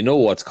 and you know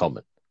what's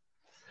coming.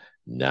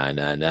 Na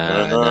na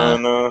na na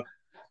na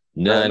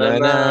na na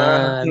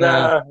na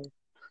na.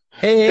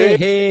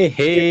 Hey,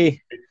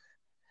 hey.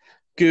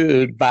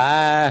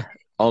 Goodbye.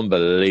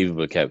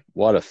 Unbelievable, Kev.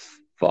 What a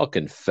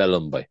fucking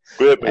film, boy.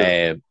 Great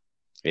movie.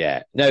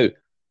 Yeah. Now,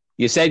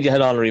 you said you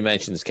had honorary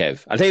mentions,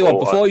 Kev. I'll tell you what,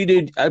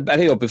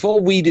 before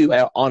we do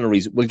our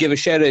honoraries, we'll give a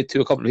shout out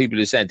to a couple of people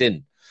who sent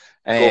in.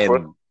 Go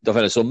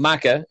for it. So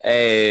Macca,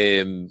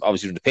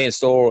 obviously from the paint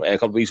store, a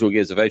couple of weeks ago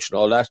gives a voucher and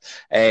all that.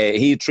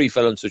 He had 3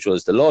 films, which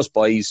was The Lost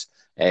Boys,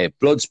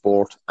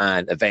 Bloodsport,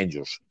 and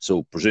Avengers.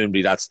 So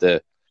presumably that's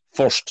the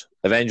first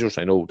Avengers.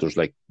 I know there's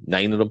like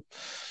 9 of them.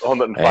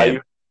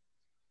 105.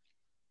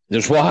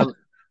 There's what?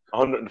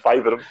 105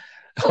 of them.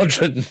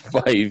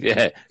 105,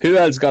 yeah. Who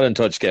else got in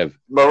touch, Kev?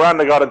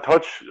 Miranda got in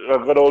touch.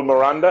 Good old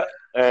Miranda.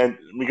 And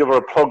we gave her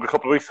a plug a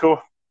couple of weeks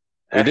ago.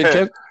 Who did,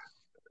 Kev?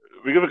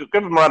 We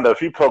give Miranda a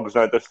few plugs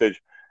now at this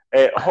stage.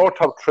 Her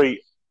top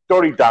 3,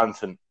 Dirty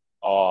Dancing.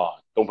 Oh,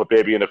 Don't Put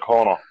Baby in a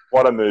Corner.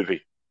 What a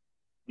movie.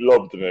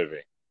 Loved the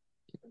movie.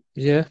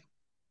 Yeah.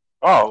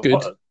 Oh,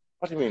 good.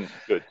 What do you mean,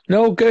 good?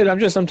 No, good.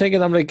 I'm thinking,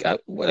 like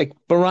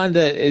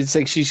Miranda, it's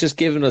like she's just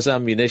giving us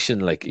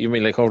ammunition. Like, you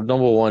mean, like, her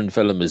number 1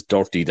 film is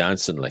Dirty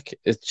Dancing. Like,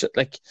 it's just,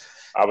 like,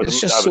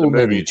 it's just so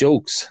many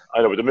jokes.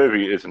 I know, but the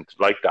movie isn't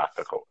like that,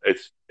 Pickle.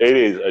 It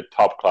is a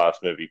top-class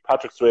movie.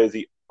 Patrick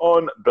Swayze,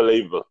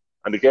 unbelievable.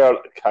 And the girl,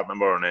 I can't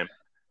remember her name.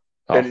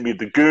 Then we have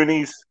The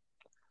Goonies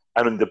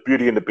and The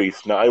Beauty and the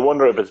Beast. Now, I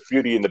wonder if it's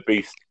Beauty and the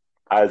Beast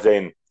as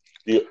in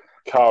the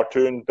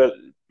cartoon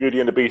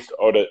Beauty and the Beast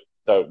or the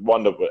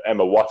one that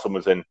Emma Watson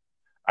was in.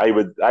 I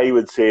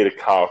would say the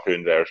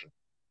cartoon version.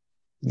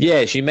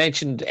 Yeah, she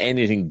mentioned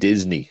anything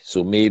Disney,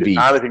 so maybe...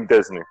 Anything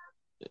Disney.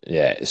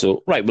 Yeah,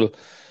 so, right, well,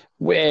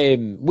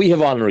 we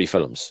have honorary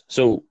films.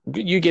 So,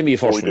 you give me a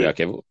first one there,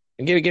 Kevin.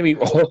 Give me...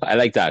 Oh, I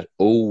like that.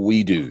 Oh,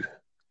 we do.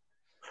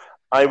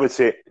 I would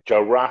say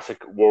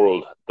Jurassic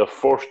World, the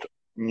first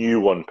new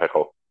one,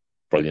 Pickle.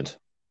 Brilliant.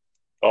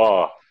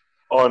 Oh,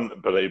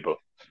 unbelievable.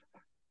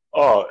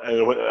 Oh,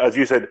 and as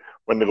you said,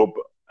 when they go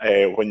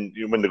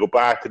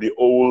back to the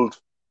old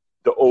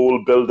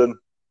building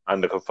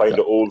and they can find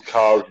the old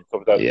cars and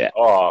stuff like that. Yeah.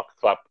 Oh,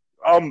 clap.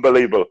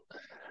 Unbelievable.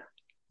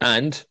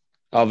 And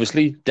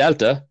obviously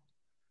Delta.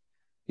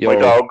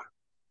 My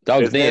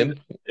dog's name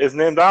is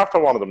named after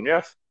one of them,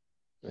 yes.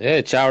 Yeah,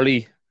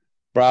 Charlie,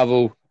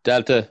 Bravo,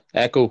 Delta,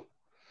 Echo.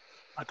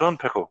 I done,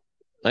 Pickle.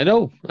 I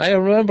know. I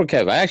remember,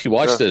 Kev. I actually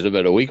watched it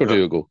about a week or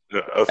 2 ago.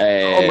 Yeah,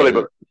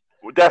 unbelievable.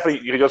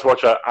 Definitely, you can just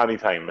watch it any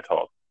time at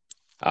all.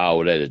 Oh,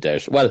 without a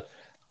doubt. Well,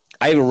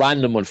 I have a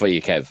random one for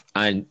you, Kev,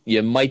 and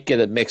you might get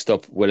it mixed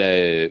up with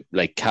a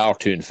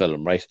cartoon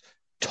film, right?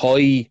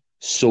 Toy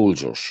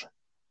Soldiers.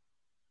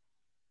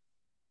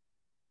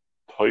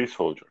 Toy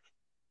Soldiers.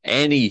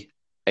 Any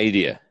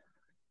idea?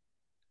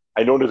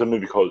 I know there's a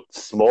movie called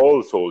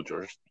Small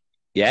Soldiers.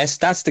 Yes,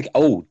 that's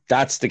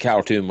the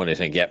cartoon one, I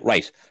think. Yeah,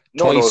 right.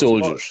 Toy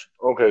Soldiers.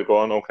 Okay, go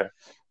on. Okay.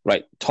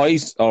 Right. Toy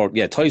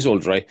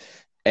Soldiers, right?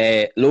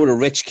 Load of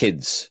rich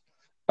kids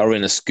are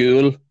in a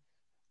school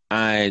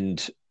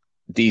and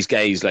these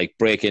guys like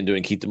break into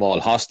and keep them all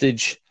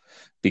hostage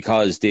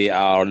because they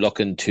are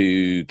looking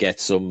to get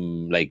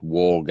some like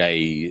war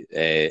guy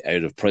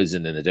out of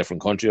prison in a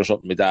different country or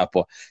something like that.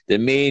 But the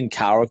main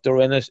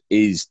character in it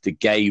is the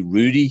guy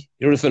Rudy.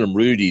 You know the film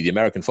Rudy, the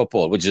American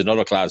football, which is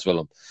another class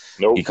film.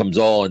 Nope. He comes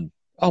on.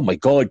 Oh my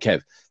God,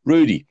 Kev.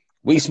 Rudy,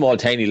 wee small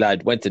tiny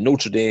lad, went to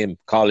Notre Dame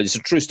College. It's a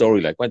true story.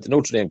 Like went to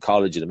Notre Dame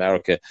College in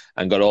America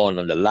and got on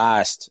the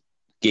last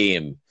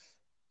game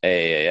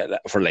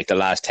for like the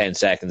last 10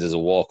 seconds as a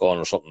walk on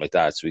or something like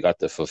that. So we got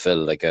to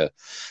fulfill like a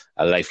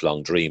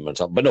lifelong dream or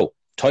something. But no,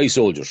 Toy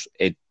Soldiers.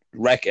 It's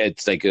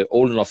like an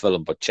old enough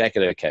film, but check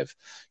it out, Kev.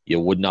 You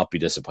would not be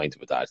disappointed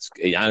with that.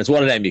 And it's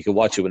one of them you can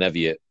watch it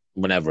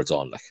whenever it's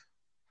on. Like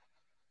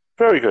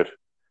very good.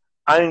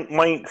 And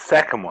my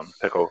second one,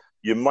 Pickle,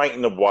 you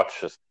mightn't have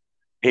watched it,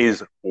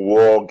 is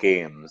War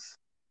Games.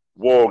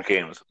 War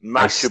Games.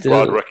 Matthew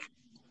Broderick.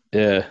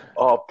 Yeah.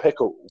 Oh,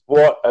 Pickle,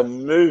 what a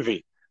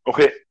movie.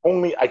 Okay,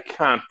 only I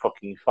can't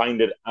fucking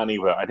find it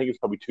anywhere. I think it's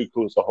probably too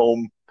close to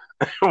home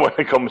when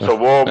it comes to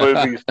war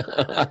movies.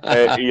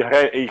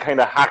 He kind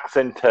of hacks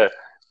into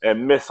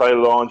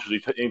missile launches. He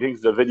thinks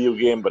it's a video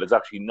game, but it's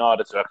actually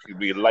not. It's actually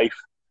real life.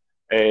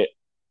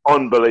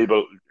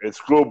 Unbelievable. It's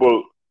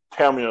global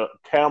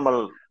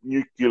thermal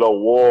nuclear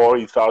war.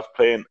 He starts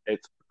playing.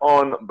 It's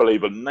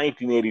unbelievable.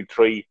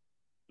 1983.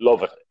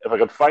 Love it. If I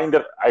could find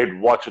it,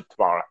 I'd watch it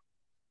tomorrow.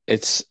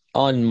 It's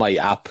on my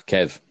app,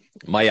 Kev.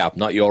 My app,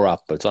 not your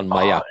app, but it's on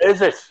my app.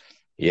 Is it?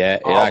 Yeah,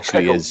 it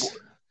actually is.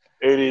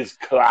 It is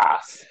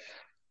class.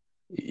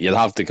 You'll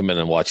have to come in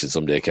and watch it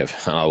someday,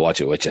 Kev, and I'll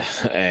watch it with you.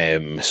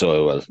 So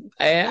I will.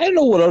 I don't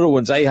know what other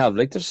ones I have.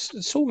 Like, there's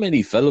so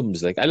many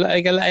films. Like, I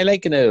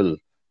like an old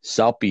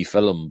soppy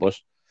film, but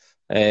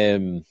I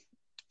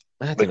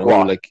don't know.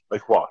 What?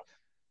 Like what?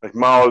 Like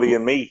Marley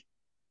and Me.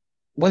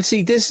 Well,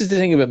 see, this is the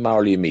thing about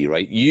Marley and Me,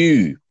 right?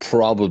 You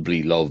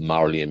probably love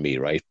Marley and Me,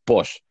 right?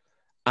 But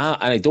and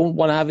I don't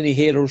want to have any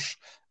haters.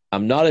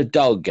 I'm not a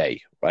dog guy,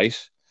 right?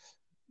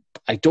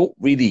 I don't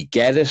really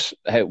get it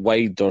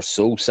why they're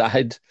so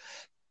sad.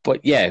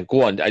 But yeah,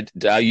 go on.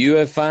 Are you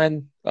a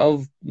fan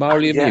of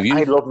Marley and Me?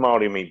 I love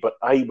Marley and Me, but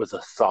I was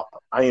a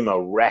sop. I'm a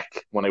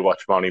wreck when I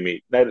watch Marley and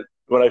Me. Now,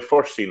 when I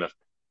first seen it,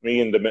 me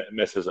and the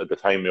missus at the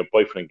time, my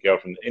boyfriend and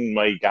girlfriend, in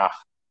my gaff,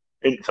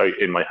 in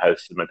my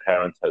house, in my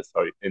parents' house,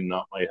 in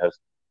not my house,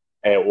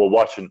 were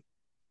watching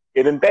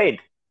it in bed.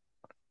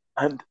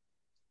 And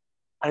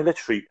I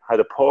literally had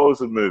to pause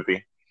the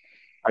movie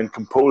and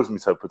compose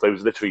myself because I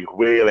was literally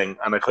wailing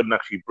and I couldn't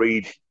actually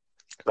breathe.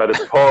 So I had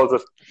to pause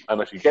it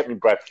and actually get my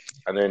breath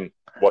and then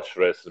watch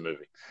the rest of the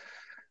movie.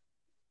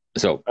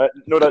 So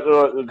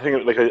the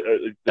thing like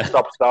the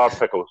stop-start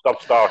pickle,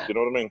 stop-start. You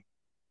know what I mean?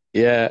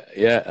 Yeah.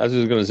 As I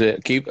was going to say,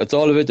 it's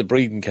all about the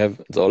breathing, Kev.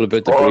 It's all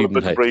about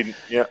the breathing.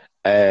 Yeah.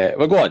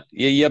 Well, go on.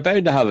 You're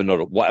bound to have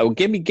another.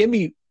 Give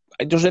me.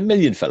 There's a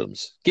million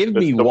films. Give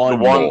me one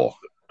more.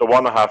 The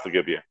one I have to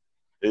give you.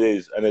 It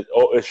is, and it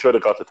should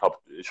have got the top.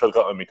 It should have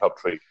got in my top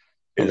three.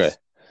 Okay.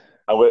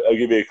 I'll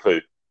give you a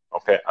clue.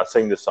 Okay, I'll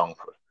sing this song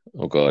for it.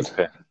 Oh God.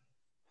 Okay.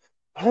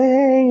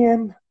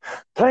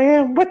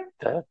 Playing with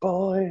the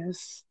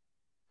boys,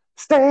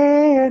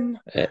 staying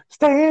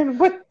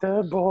with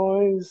the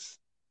boys.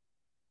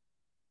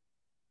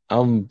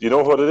 Do you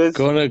know what it is?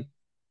 Gonna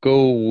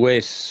go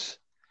with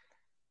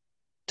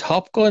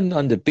Top Gun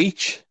on the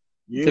beach.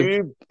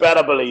 You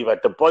better believe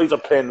it. The boys are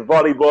playing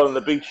volleyball on the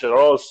beach. They're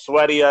all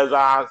sweaty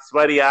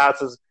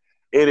asses.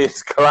 It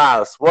is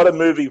class. What a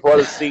movie. What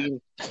a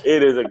scene.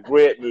 It is a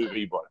great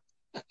movie, boy.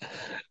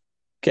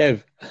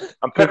 Kev,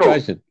 and Pickle,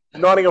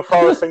 Nottingham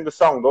Forest sing the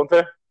song, don't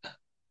they?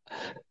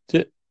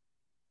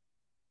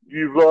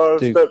 You've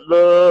lost that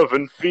love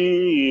and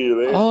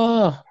feeling.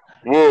 Oh.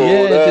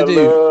 Whoa, that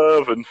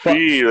love and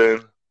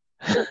feeling.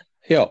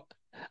 Yo,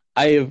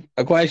 I have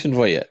a question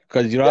for you,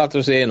 because you're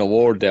after saying a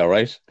word there,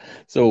 right?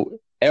 So,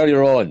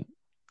 earlier on,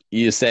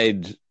 you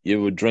said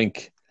you would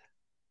drink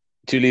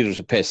 2 litres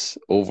of piss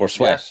over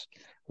sweat.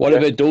 Yeah. What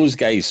about those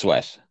guys'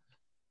 sweat?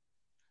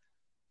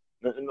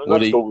 Not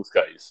those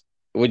guys.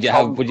 Would you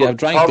have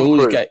drank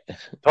those guys?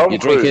 You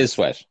drink his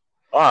sweat.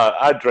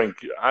 I drink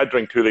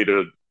 2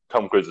 litres of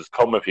Tom Cruise's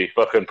cum if you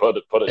fucking put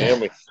it near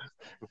me.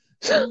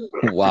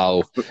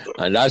 Wow,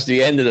 and that's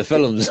the end of the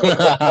films. So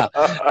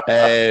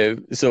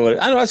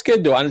I know that's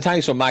good though, and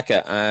thanks for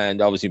Macca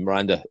and obviously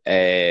Miranda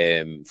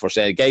for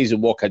saying guys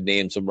in work had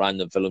named some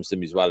random films to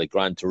me as well, like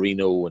Gran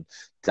Torino and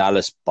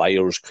Dallas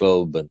Buyers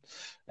Club, and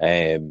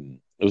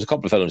there was a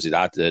couple of films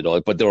that did all,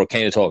 but they were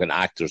kind of talking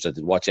actors that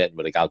did watch it,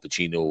 with like Al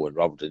Pacino and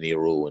Robert De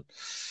Niro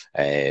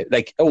and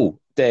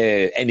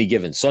the Any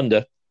Given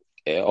Sunday,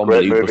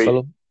 unbelievable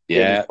film.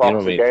 Yeah, you know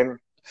what I mean. Again.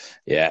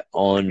 Yeah,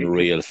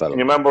 unreal film. Can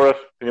you remember it?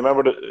 Can you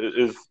remember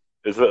his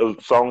little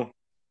song?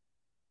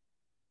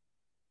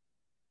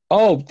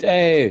 Hold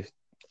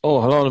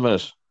on a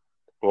minute.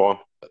 Go on.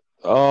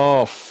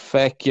 Oh,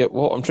 feck yeah.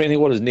 Well, I'm trying to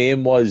think what his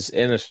name was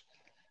in it.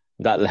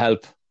 That'll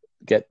help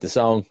get the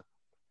song.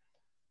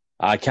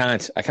 I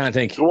can't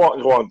think. Go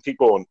on, keep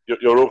going.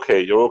 You're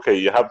okay.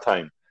 You have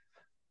time.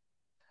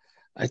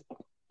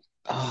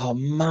 Oh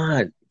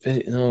man,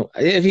 no.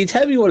 If you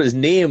tell me what his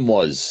name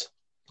was.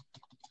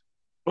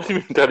 What do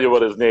you mean? Tell you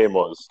what his name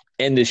was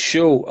in the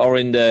show or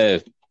in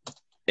the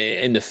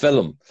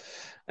film?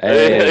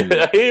 You're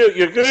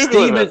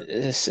Googling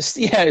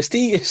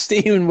it.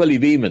 Stephen Willie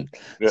Beeman.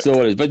 Yeah.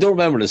 So it is, but I don't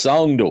remember the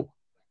song though.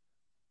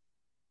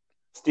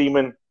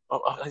 Steeman.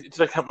 I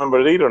can't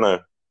remember it either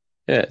now.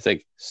 Yeah, it's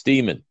like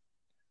Steeman,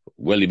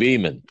 Willie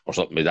Beeman or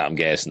something like that. I'm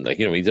guessing, like,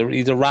 you know,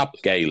 he's a rap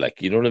guy,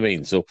 like, you know what I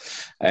mean. So,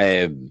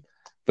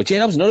 but yeah,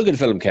 that was another good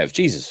film, Kev.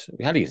 Jesus,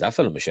 we had to use that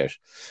film a shout.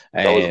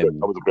 That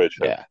was a great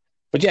show. Yeah.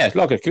 But yeah,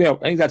 look, come here. I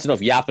think that's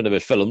enough yapping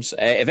about films.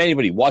 If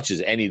anybody watches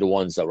any of the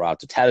ones that we're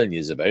after telling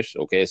you about,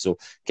 okay, so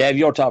Kev,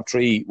 your top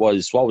 3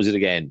 was, what was it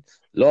again?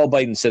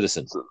 Law-abiding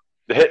citizen.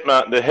 The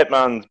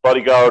Hitman's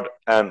Bodyguard,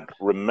 and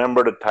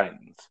Remember the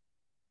Titans.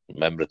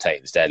 Remember the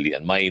Titans, deadly.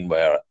 And mine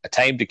were A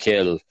Time to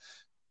Kill,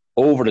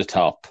 Over the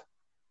Top,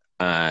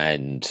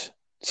 and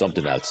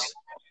something else.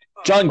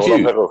 John Q.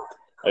 On, Pickle.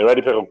 Are you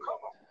ready, Pickle?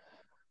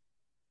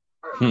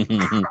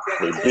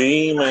 We're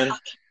beaming.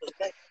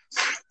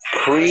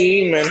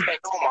 Creaming,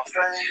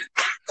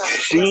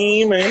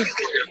 steaming.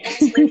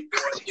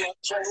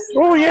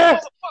 Oh yeah!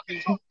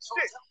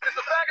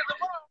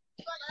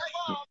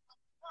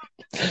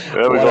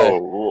 There we go.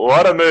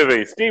 What a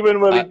movie! Steaming,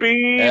 Willie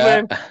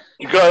beaming.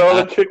 You got all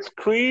the chicks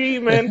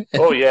creaming.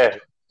 Oh yeah,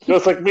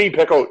 just like me,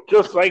 Pickle.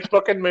 Just like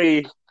fucking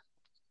me.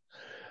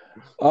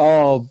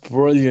 Oh,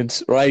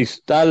 brilliant! Right,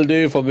 that'll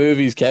do for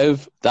movies,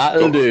 Kev.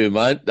 That'll do,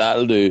 man.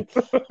 That'll do.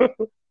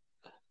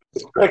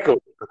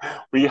 Pickle,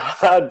 we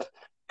had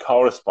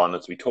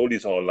correspondence. We told you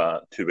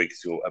all 2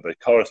 weeks ago about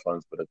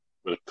correspondence with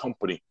a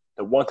company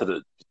that wanted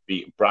to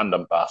be brand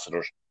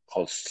ambassadors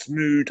called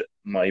Smooth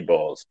My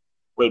Balls.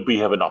 Well, we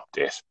have an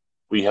update.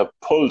 We have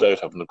pulled out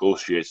of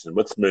negotiations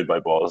with Smooth My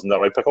Balls. Isn't that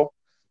right, Pickle?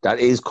 That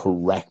is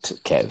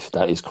correct, Kev.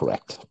 That is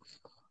correct.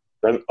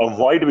 And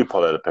why did we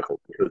pull out of Pickle?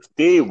 Because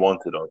they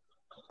wanted us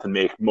to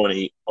make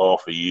money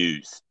off of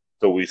use.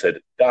 So we said,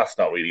 that's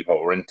not really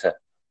what we're into.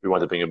 We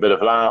want to bring a bit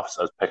of laughs.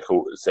 As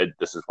Pickle said,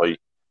 this is why,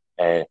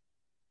 to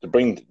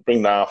bring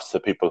laughs to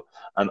people.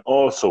 And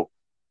also,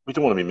 we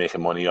don't want to be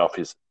making money off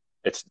his.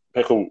 It's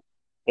Pickle.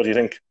 What do you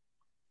think?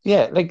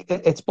 Yeah, like,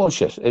 it's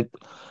bullshit.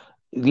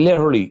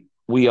 Literally,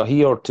 we are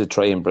here to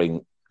try and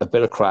bring a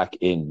bit of crack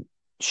in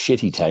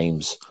shitty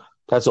times.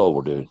 That's all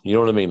we're doing. You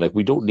know what I mean? Like,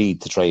 we don't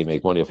need to try and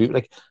make money off people.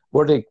 Like,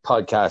 we're the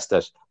podcast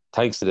that,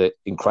 thanks to the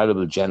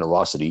incredible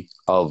generosity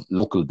of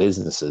local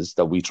businesses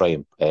that we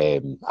try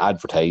and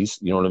advertise,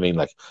 you know what I mean?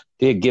 Like,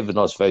 they're giving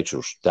us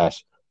vouchers that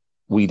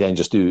we then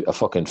just do a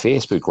fucking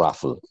Facebook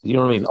raffle, you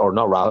know what I mean? Or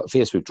not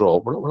Facebook draw.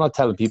 We're not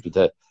telling people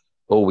to,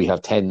 we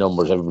have 10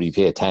 numbers, everybody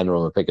pay a tenner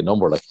and pick a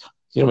number. Like,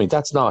 you know what I mean?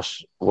 That's not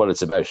what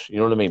it's about. You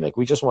know what I mean? Like,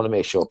 we just want to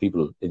make sure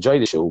people enjoy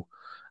the show,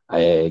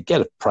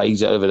 get a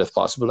prize out of it if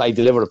possible. I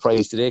delivered a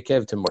prize today,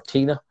 Kev, to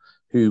Martina,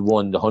 who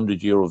won the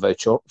 €100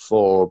 voucher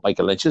for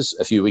Michael Lynch's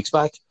a few weeks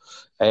back.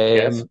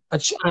 Yes.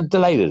 And I'm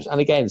delighted. And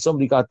again,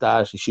 somebody got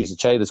that. She's a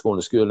child that's going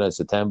to school in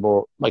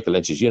September. Michael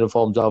Lynch's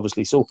uniforms,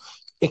 obviously. So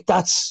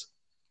that's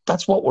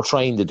what we're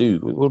trying to do.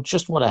 We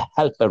just want to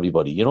help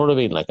everybody, you know what I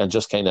mean? Like, and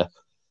just kind of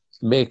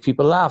make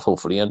people laugh,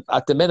 hopefully. And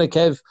at the minute,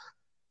 Kev,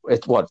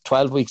 it's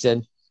 12 weeks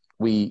in,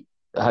 we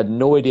had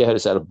no idea how to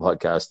set up a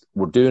podcast.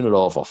 We're doing it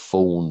off our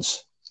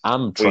phones.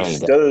 I'm trying.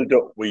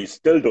 We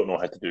still don't know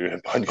how to do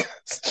a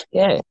podcast.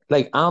 Yeah,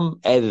 like,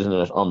 I'm editing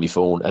it on my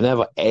phone. I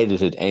never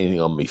edited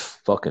anything on my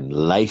fucking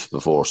life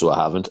before, so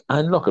I haven't.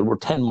 And look, we're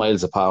 10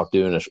 miles apart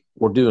doing it.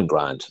 We're doing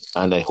grand.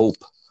 And I hope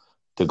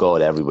to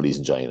God everybody's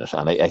enjoying it.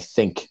 And I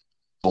think,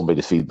 going by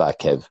the feedback,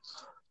 Kev,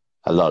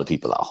 a lot of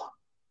people are.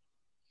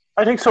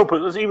 I think so, but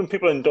there's even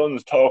people in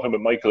Duns talking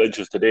about Michael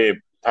Lynch's today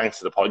thanks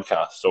to the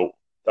podcast, so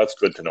that's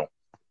good to know.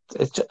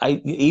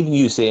 Even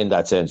you saying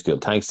that sounds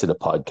good, thanks to the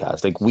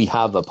podcast. Like, we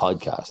have a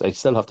podcast. I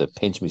still have to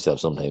pinch myself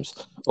sometimes.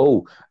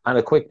 Oh, and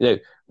a quick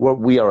note,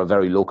 we are a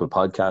very local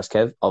podcast,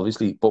 Kev,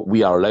 obviously, but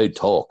we are allowed to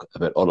talk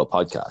about other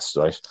podcasts,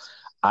 right?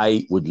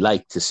 I would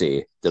like to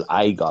say that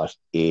I got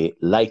a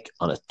like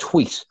on a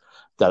tweet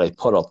that I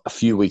put up a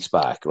few weeks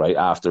back, right?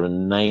 After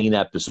 9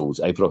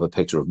 episodes, I put up a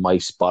picture of my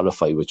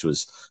Spotify, which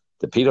was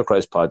the Peter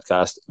Krause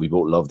podcast. We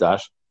both love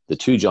that. The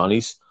 2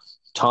 Johnnies,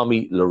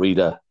 Tommy,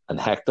 Loretta, and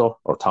Hector,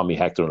 or Tommy,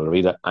 Hector, and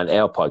Loretta, and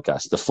our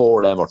podcast. The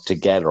 4 of them are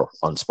together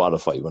on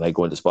Spotify when I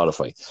go into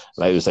Spotify.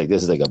 And I was like,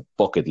 this is like a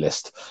bucket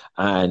list.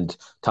 And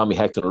Tommy,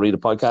 Hector, and Loretta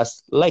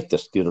podcast liked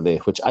it the other day,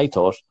 which I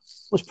thought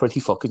was pretty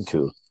fucking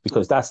cool,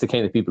 because that's the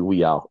kind of people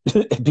we are.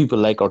 If people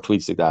like our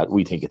tweets like that,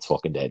 we think it's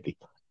fucking deadly.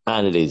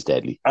 And it is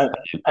deadly. And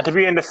to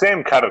be in the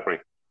same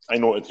category, I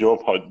know it's your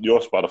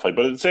Spotify,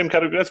 but in the same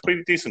category, that's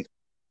pretty decent.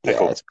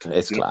 Yeah,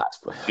 it's class.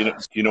 But... Do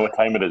you know what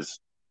time it is?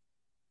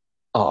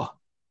 Oh,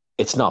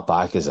 it's not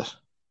back, is it?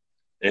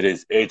 It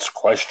is. It's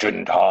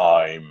question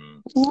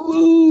time.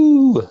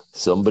 Woo!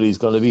 Somebody's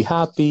going to be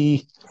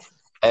happy.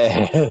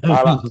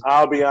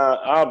 I'll be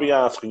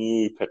asking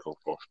you, Pickle,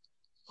 first.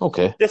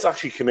 Okay. This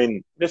actually came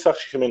in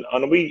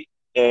on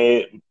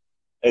a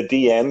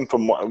DM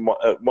from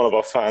one of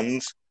our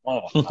fans.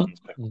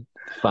 Pickle.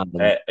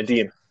 A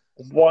DM.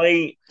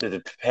 Why did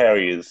the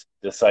Perrys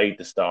decide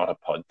to start a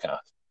podcast?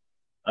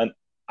 And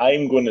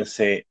I'm going to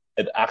say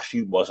it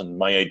actually wasn't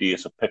my idea.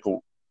 So,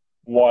 Pickle,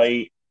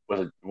 why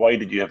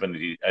did you have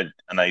an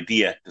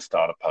idea to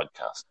start a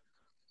podcast?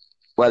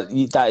 Well,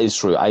 that is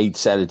true. I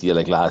said it to you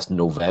like last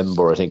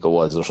November, I think it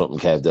was, or something,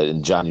 Kev, that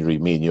in January,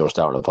 me and you were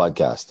starting a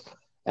podcast.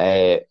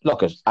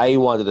 Look, I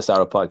wanted to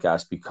start a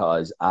podcast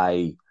because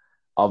I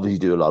obviously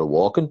do a lot of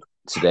walking.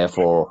 So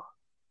therefore,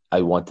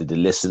 I wanted to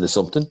listen to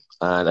something.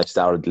 And I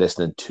started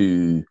listening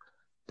to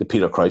the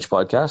Peter Crouch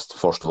podcast,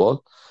 first of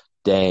all.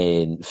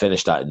 Then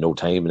finished that in no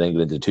time and then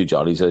got into the 2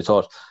 Johnnies. I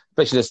thought,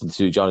 especially listening to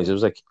 2 Johnnies, I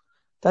was like,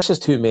 that's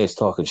just 2 mates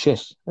talking shit.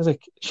 I was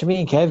like, Shami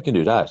and Kev can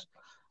do that.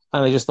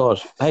 And I just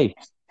thought, hey,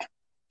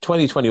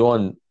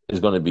 2021 is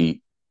going to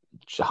be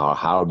a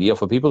hard year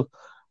for people.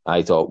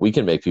 I thought we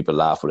can make people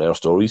laugh with our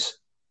stories.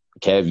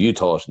 Kev, you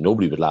thought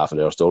nobody would laugh at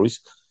our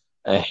stories.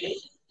 No.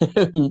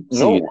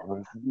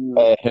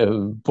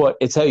 But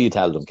it's how you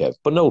tell them, Kev.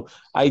 But no,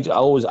 I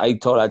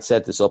thought I'd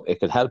set this up. It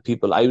could help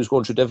people. I was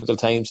going through difficult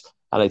times,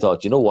 and I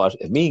thought, you know what?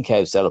 If me and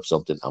Kev set up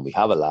something and we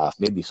have a laugh,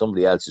 maybe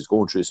somebody else who's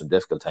going through some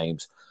difficult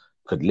times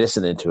could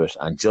listen into it,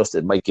 and just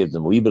it might give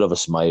them a wee bit of a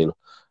smile,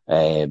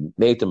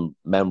 make them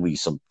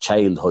memories, some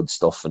childhood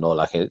stuff and all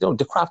that kind of,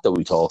 the crap that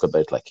we talk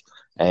about, like.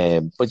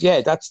 But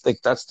yeah, that's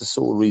the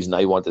sole reason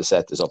I want to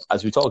set this up.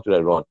 As we talked about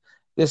earlier on,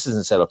 this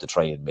isn't set up to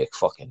try and make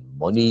fucking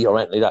money or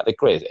anything like that. Like,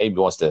 great,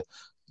 anybody wants to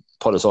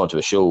put us onto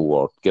a show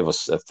or give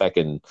us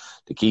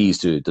the keys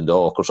to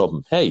Dundalk or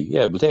something, hey,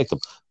 yeah, we'll take them.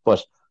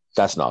 But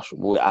That's not.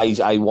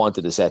 I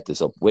wanted to set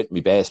this up with my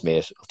best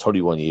mate of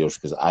 31 years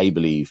because I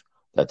believe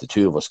that the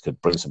two of us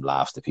could bring some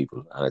laughs to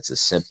people, and it's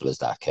as simple as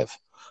that, Kev.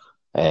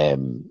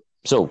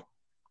 So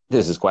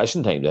this is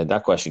question time then.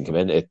 That question came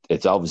in.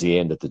 It's obviously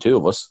aimed at the two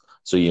of us,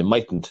 so you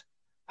mightn't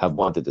have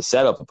wanted to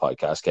set up a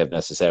podcast, Kev,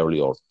 necessarily,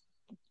 or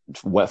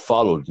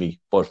followed me,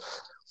 but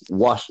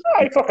what...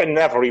 I fucking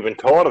never even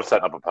thought of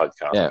setting up a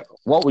podcast. Yeah.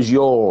 What was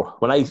your...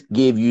 When I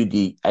gave you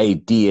the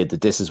idea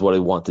that this is what I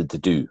wanted to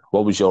do,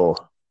 what was your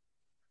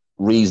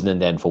reasoning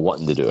then for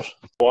wanting to do it?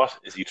 What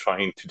is he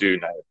trying to do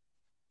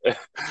now?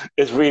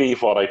 It's really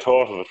what I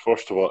thought of it,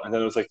 first of all. And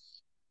then I was like,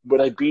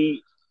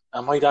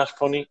 am I that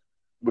funny?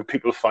 Would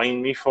people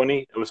find me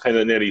funny? It was kind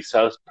of nearly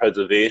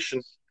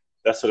self-preservation,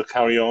 that sort of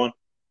carry on.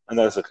 And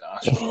then I was like,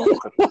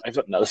 I've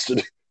got nothing else to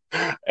do.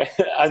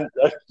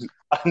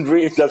 and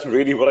really, that's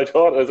really what I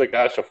thought. I was like,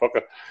 fuck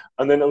it.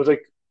 And then it was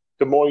like,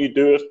 the more you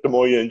do it, the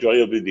more you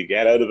enjoyability you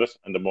get out of it,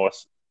 and the more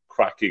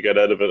crack you get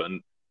out of it.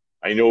 And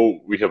I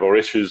know we have our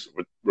issues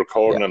with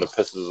recording, and it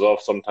pisses us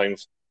off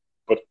sometimes,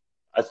 but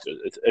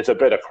it's a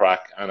bit of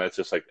crack, and it's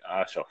just like,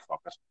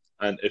 fuck it.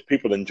 And if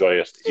people enjoy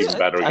it, even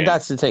better. And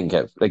that's the thing,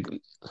 Kev. Like,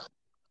 and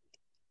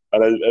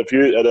if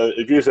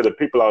you said that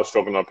people are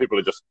struggling, or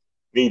people just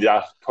need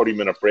that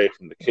 30-minute break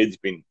from the kids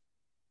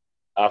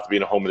after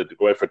being at home, to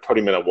go out for a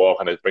 30-minute walk,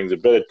 and it brings a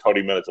bit of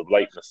 30 minutes of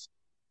lightness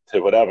to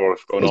whatever is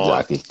going on.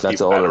 Exactly.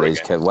 That's all it is,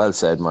 Kev. Well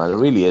said, man. It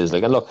really is.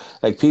 Like, and look,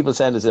 like, people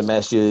send us in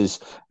messages,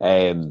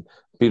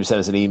 people send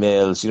us in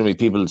emails, you know,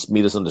 people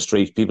meet us on the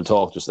street, people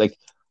talk to us. Like,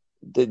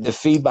 the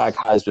feedback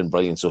has been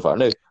brilliant so far.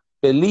 Now,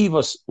 believe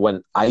us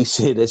when I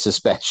say this,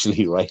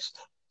 especially, right?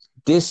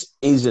 This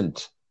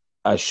isn't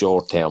a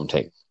short-term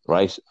thing,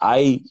 right?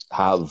 I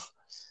have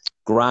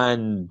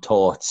grand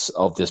thoughts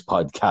of this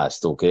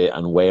podcast, okay,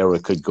 and where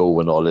it could go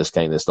and all this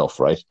kind of stuff,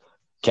 right?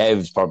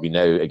 Kev's probably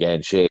now,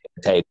 again, shaking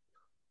his head.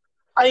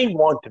 I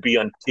want to be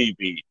on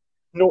TV.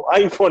 No,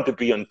 I want to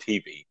be on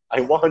TV. I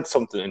want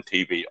something on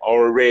TV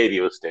or a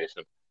radio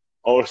station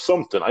or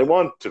something. I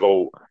want to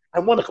go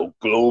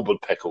global,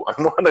 Pickle.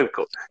 I want to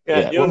go.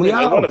 Well, we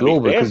are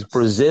global because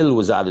Brazil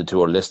was added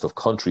to our list of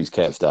countries,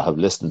 Kev, that have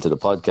listened to the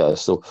podcast.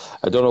 So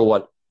I don't know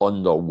what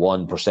under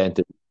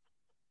 1%.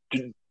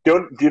 Do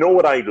you know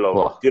what I'd love?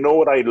 What? Do you know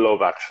what I'd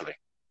love, actually?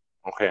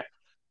 Okay.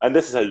 And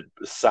this is how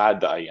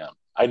sad that I am.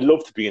 I'd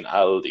love to be in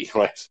Aldi,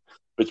 right?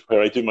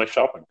 Where I do my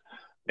shopping.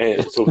 So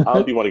if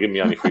Aldi want to give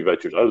me any free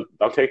vouchers,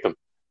 I'll take them.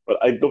 But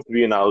I'd love to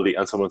be in Aldi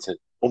and someone said,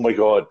 "Oh my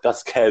God,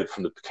 that's Kev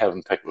from the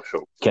Kevin Pickle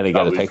Show." Can I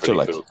get a picture,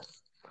 like? Cool.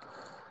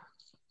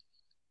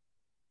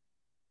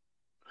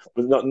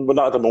 But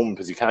not at the moment,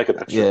 because you can't get a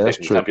picture. Yeah, that's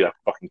true. You can't be that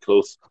fucking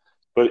close.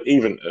 But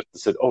even if they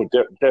said, "Oh,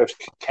 there's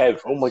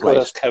Kev." Oh my God,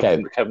 that's Kev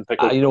from the Kevin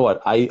Pickle. You know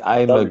what?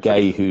 I'm a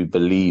guy who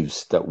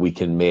believes that we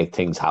can make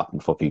things happen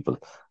for people.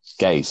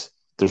 Guys,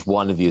 there's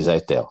one of you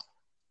out there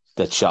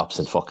that shops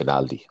in fucking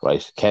Aldi,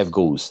 right? Kev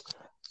goes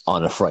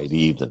on a Friday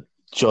evening.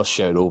 Just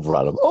shout over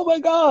at him, "Oh my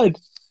God,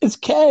 it's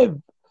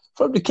Kev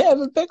from the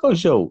Kevin Pickle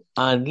Show."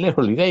 And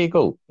literally, there you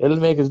go. It'll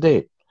make his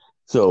day.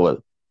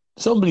 So,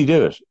 somebody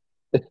do it.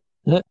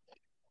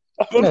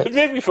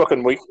 Maybe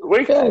fucking week.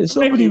 Yeah,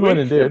 somebody want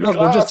to do it. Look,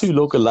 we're just two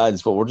local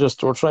lads, but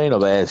we're trying our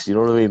best. You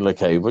know what I mean? Like,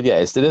 hey, but yeah,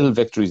 it's the little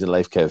victories in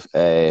life, Kev,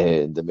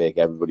 that make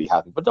everybody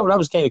happy. But no, that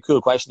was kind of a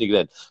cool question to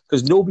get in,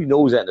 because nobody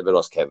knows anything about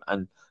us, Kev.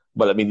 And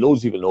well, I mean, loads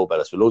of people know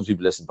about us, but loads of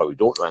people listen probably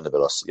don't know anything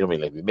about us. You know what I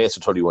mean? Like, we mates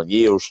for 31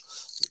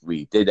 years.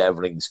 We did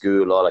everything in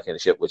school, all that kind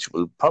of shit, which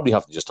we'll probably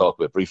have to just talk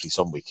about briefly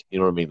some week. You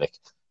know what I mean? Like,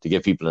 to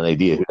give people an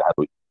idea who that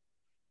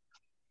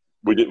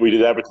we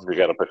did everything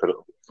together.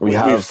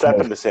 We've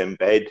slept in the same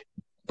bed.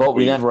 But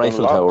we never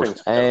Eiffel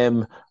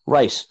Tower.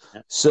 Right.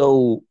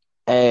 So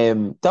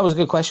that was a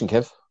good question,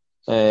 Kev.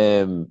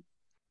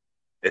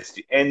 It's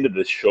the end of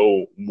the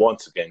show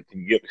once again.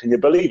 Can you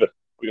believe it?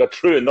 We got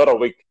through another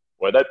week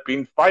without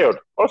being fired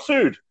or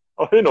sued.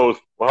 Or who knows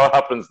what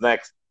happens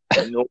next?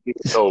 Nobody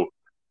knows.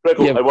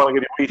 I want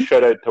to give a wee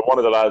shout out to one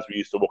of the lads we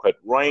used to work at.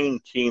 Ryan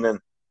Keenan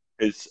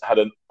has had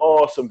an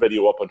awesome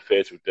video up on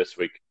Facebook this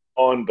week.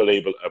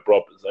 Unbelievable. I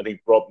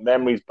think brought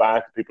memories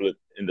back to people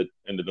in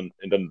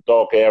the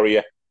dark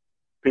area.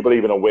 People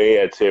even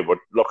away, I'd say, were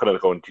looking at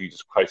it going,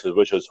 "Jesus Christ, I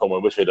wish I was home. I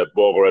wish I had a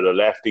burger out of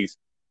Lefties."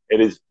 It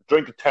is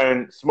Drink the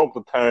Town, Smoke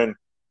the Town.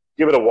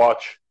 Give it a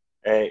watch.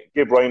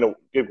 Give Ryan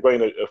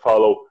a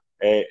follow.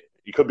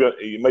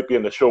 You might be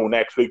on the show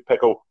next week,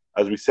 Pickle,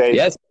 as we say.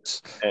 Yes,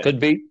 could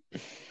be.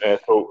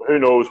 So who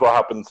knows what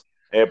happens?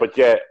 But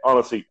yeah,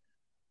 honestly,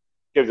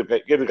 give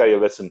the guy a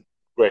listen.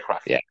 Great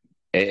crack. Yeah,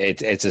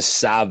 it's a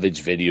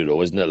savage video,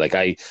 though, isn't it?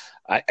 Like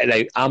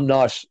I'm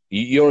not.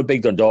 You're a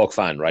big Dundalk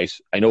fan, right?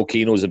 I know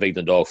Keano's a big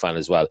Dundalk fan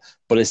as well.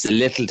 But it's the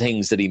little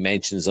things that he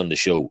mentions on the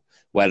show,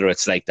 whether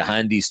it's like the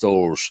handy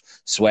stores,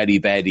 sweaty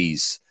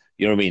beddies.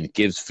 You know what I mean?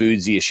 Gives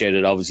Foodsy a shout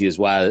out, obviously, as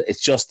well.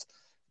 It's just,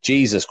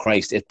 Jesus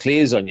Christ, it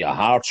plays on your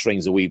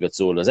heartstrings a wee bit.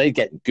 So as I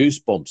get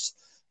goosebumps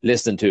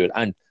listening to it,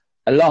 and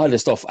a lot of the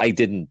stuff I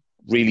didn't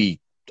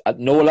really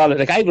know a lot of.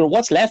 Like, I don't know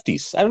what's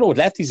Lefties. I don't know what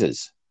Lefties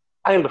is.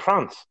 Isle de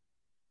France.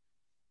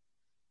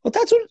 But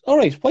that's what. All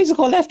right. Why is it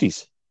called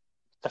Lefties?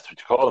 That's what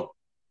you call him.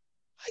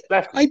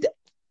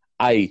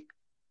 I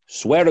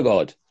swear to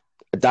God,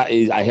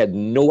 I had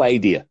no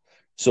idea.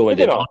 So I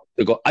did.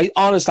 I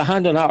honestly,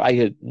 hand on heart, I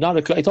had not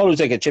a clue. I thought it was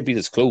like a chippy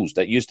that's closed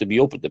that used to be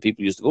open that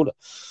people used to go to.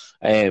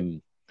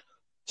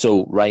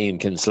 So Ryan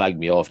can slag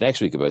me off next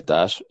week about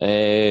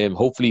that.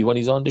 Hopefully when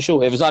he's on the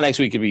show. If it's not next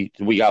week, it'll be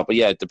the week out. But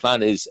yeah, the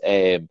plan is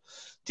to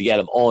get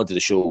him onto the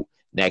show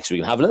next week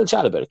and have a little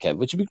chat about it, Kev,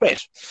 which would be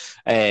great.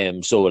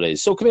 So it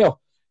is. So come here.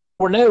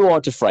 We're now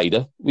on to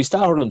Friday. We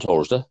started on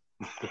Thursday.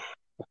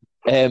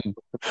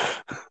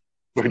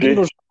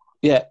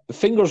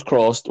 Fingers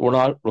crossed we're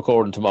not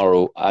recording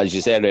tomorrow, as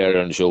you said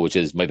earlier on the show, which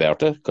is my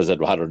birthday, because I'd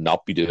rather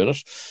not be doing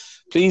it.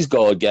 Please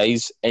God,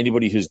 guys,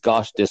 anybody who's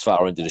got this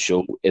far into the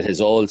show, it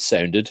has all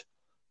sounded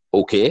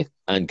okay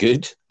and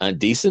good and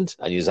decent,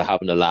 and you're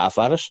having a laugh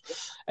at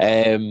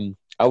it.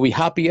 Are we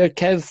happy out,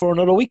 Kev, for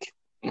another week?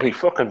 We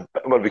can't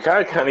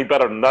get any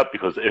better than that,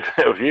 because if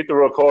you need to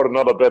record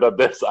another bit of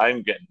this,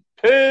 I'm getting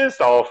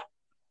pissed off.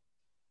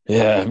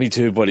 Yeah, me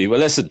too, buddy. Well,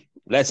 listen,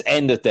 let's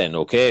end it then,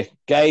 okay?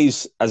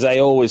 Guys, as I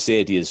always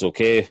say to you,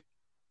 okay?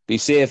 Be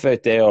safe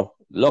out there.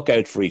 Look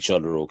out for each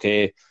other,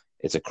 okay?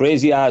 It's a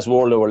crazy-ass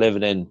world that we're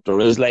living in. There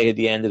is light at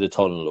the end of the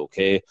tunnel,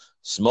 okay?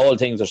 Small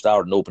things are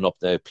starting to open up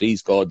now.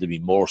 Please, God, there'll be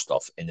more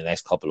stuff in the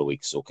next couple of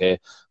weeks, okay?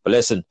 But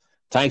listen,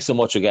 thanks so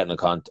much for getting in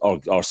contact.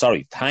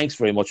 Thanks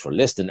very much for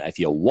listening. If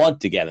you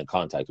want to get in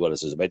contact with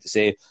us, as I was about to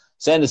say,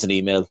 send us an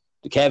email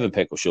to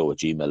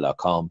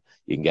kevinpickoshow@gmail.com.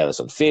 You can get us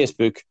on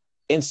Facebook,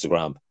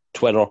 Instagram,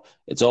 Twitter.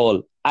 It's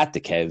all at the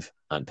Kev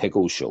and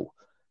Pickle Show.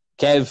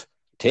 Kev,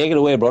 take it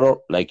away, brother,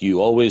 like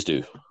you always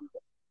do.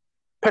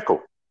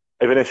 Pickle,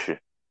 I have an issue.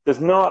 There's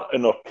not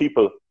enough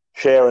people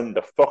sharing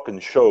the fucking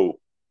show.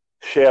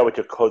 Share with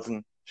your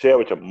cousin, share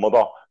with your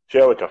mother,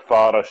 share with your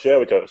father, share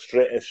with your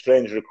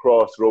stranger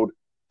across the road.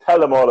 Tell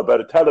them all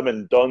about it. Tell them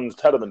in Duns,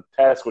 tell them in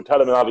Tesco, tell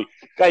them in Aldi.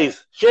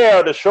 Guys,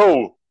 share the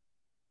show.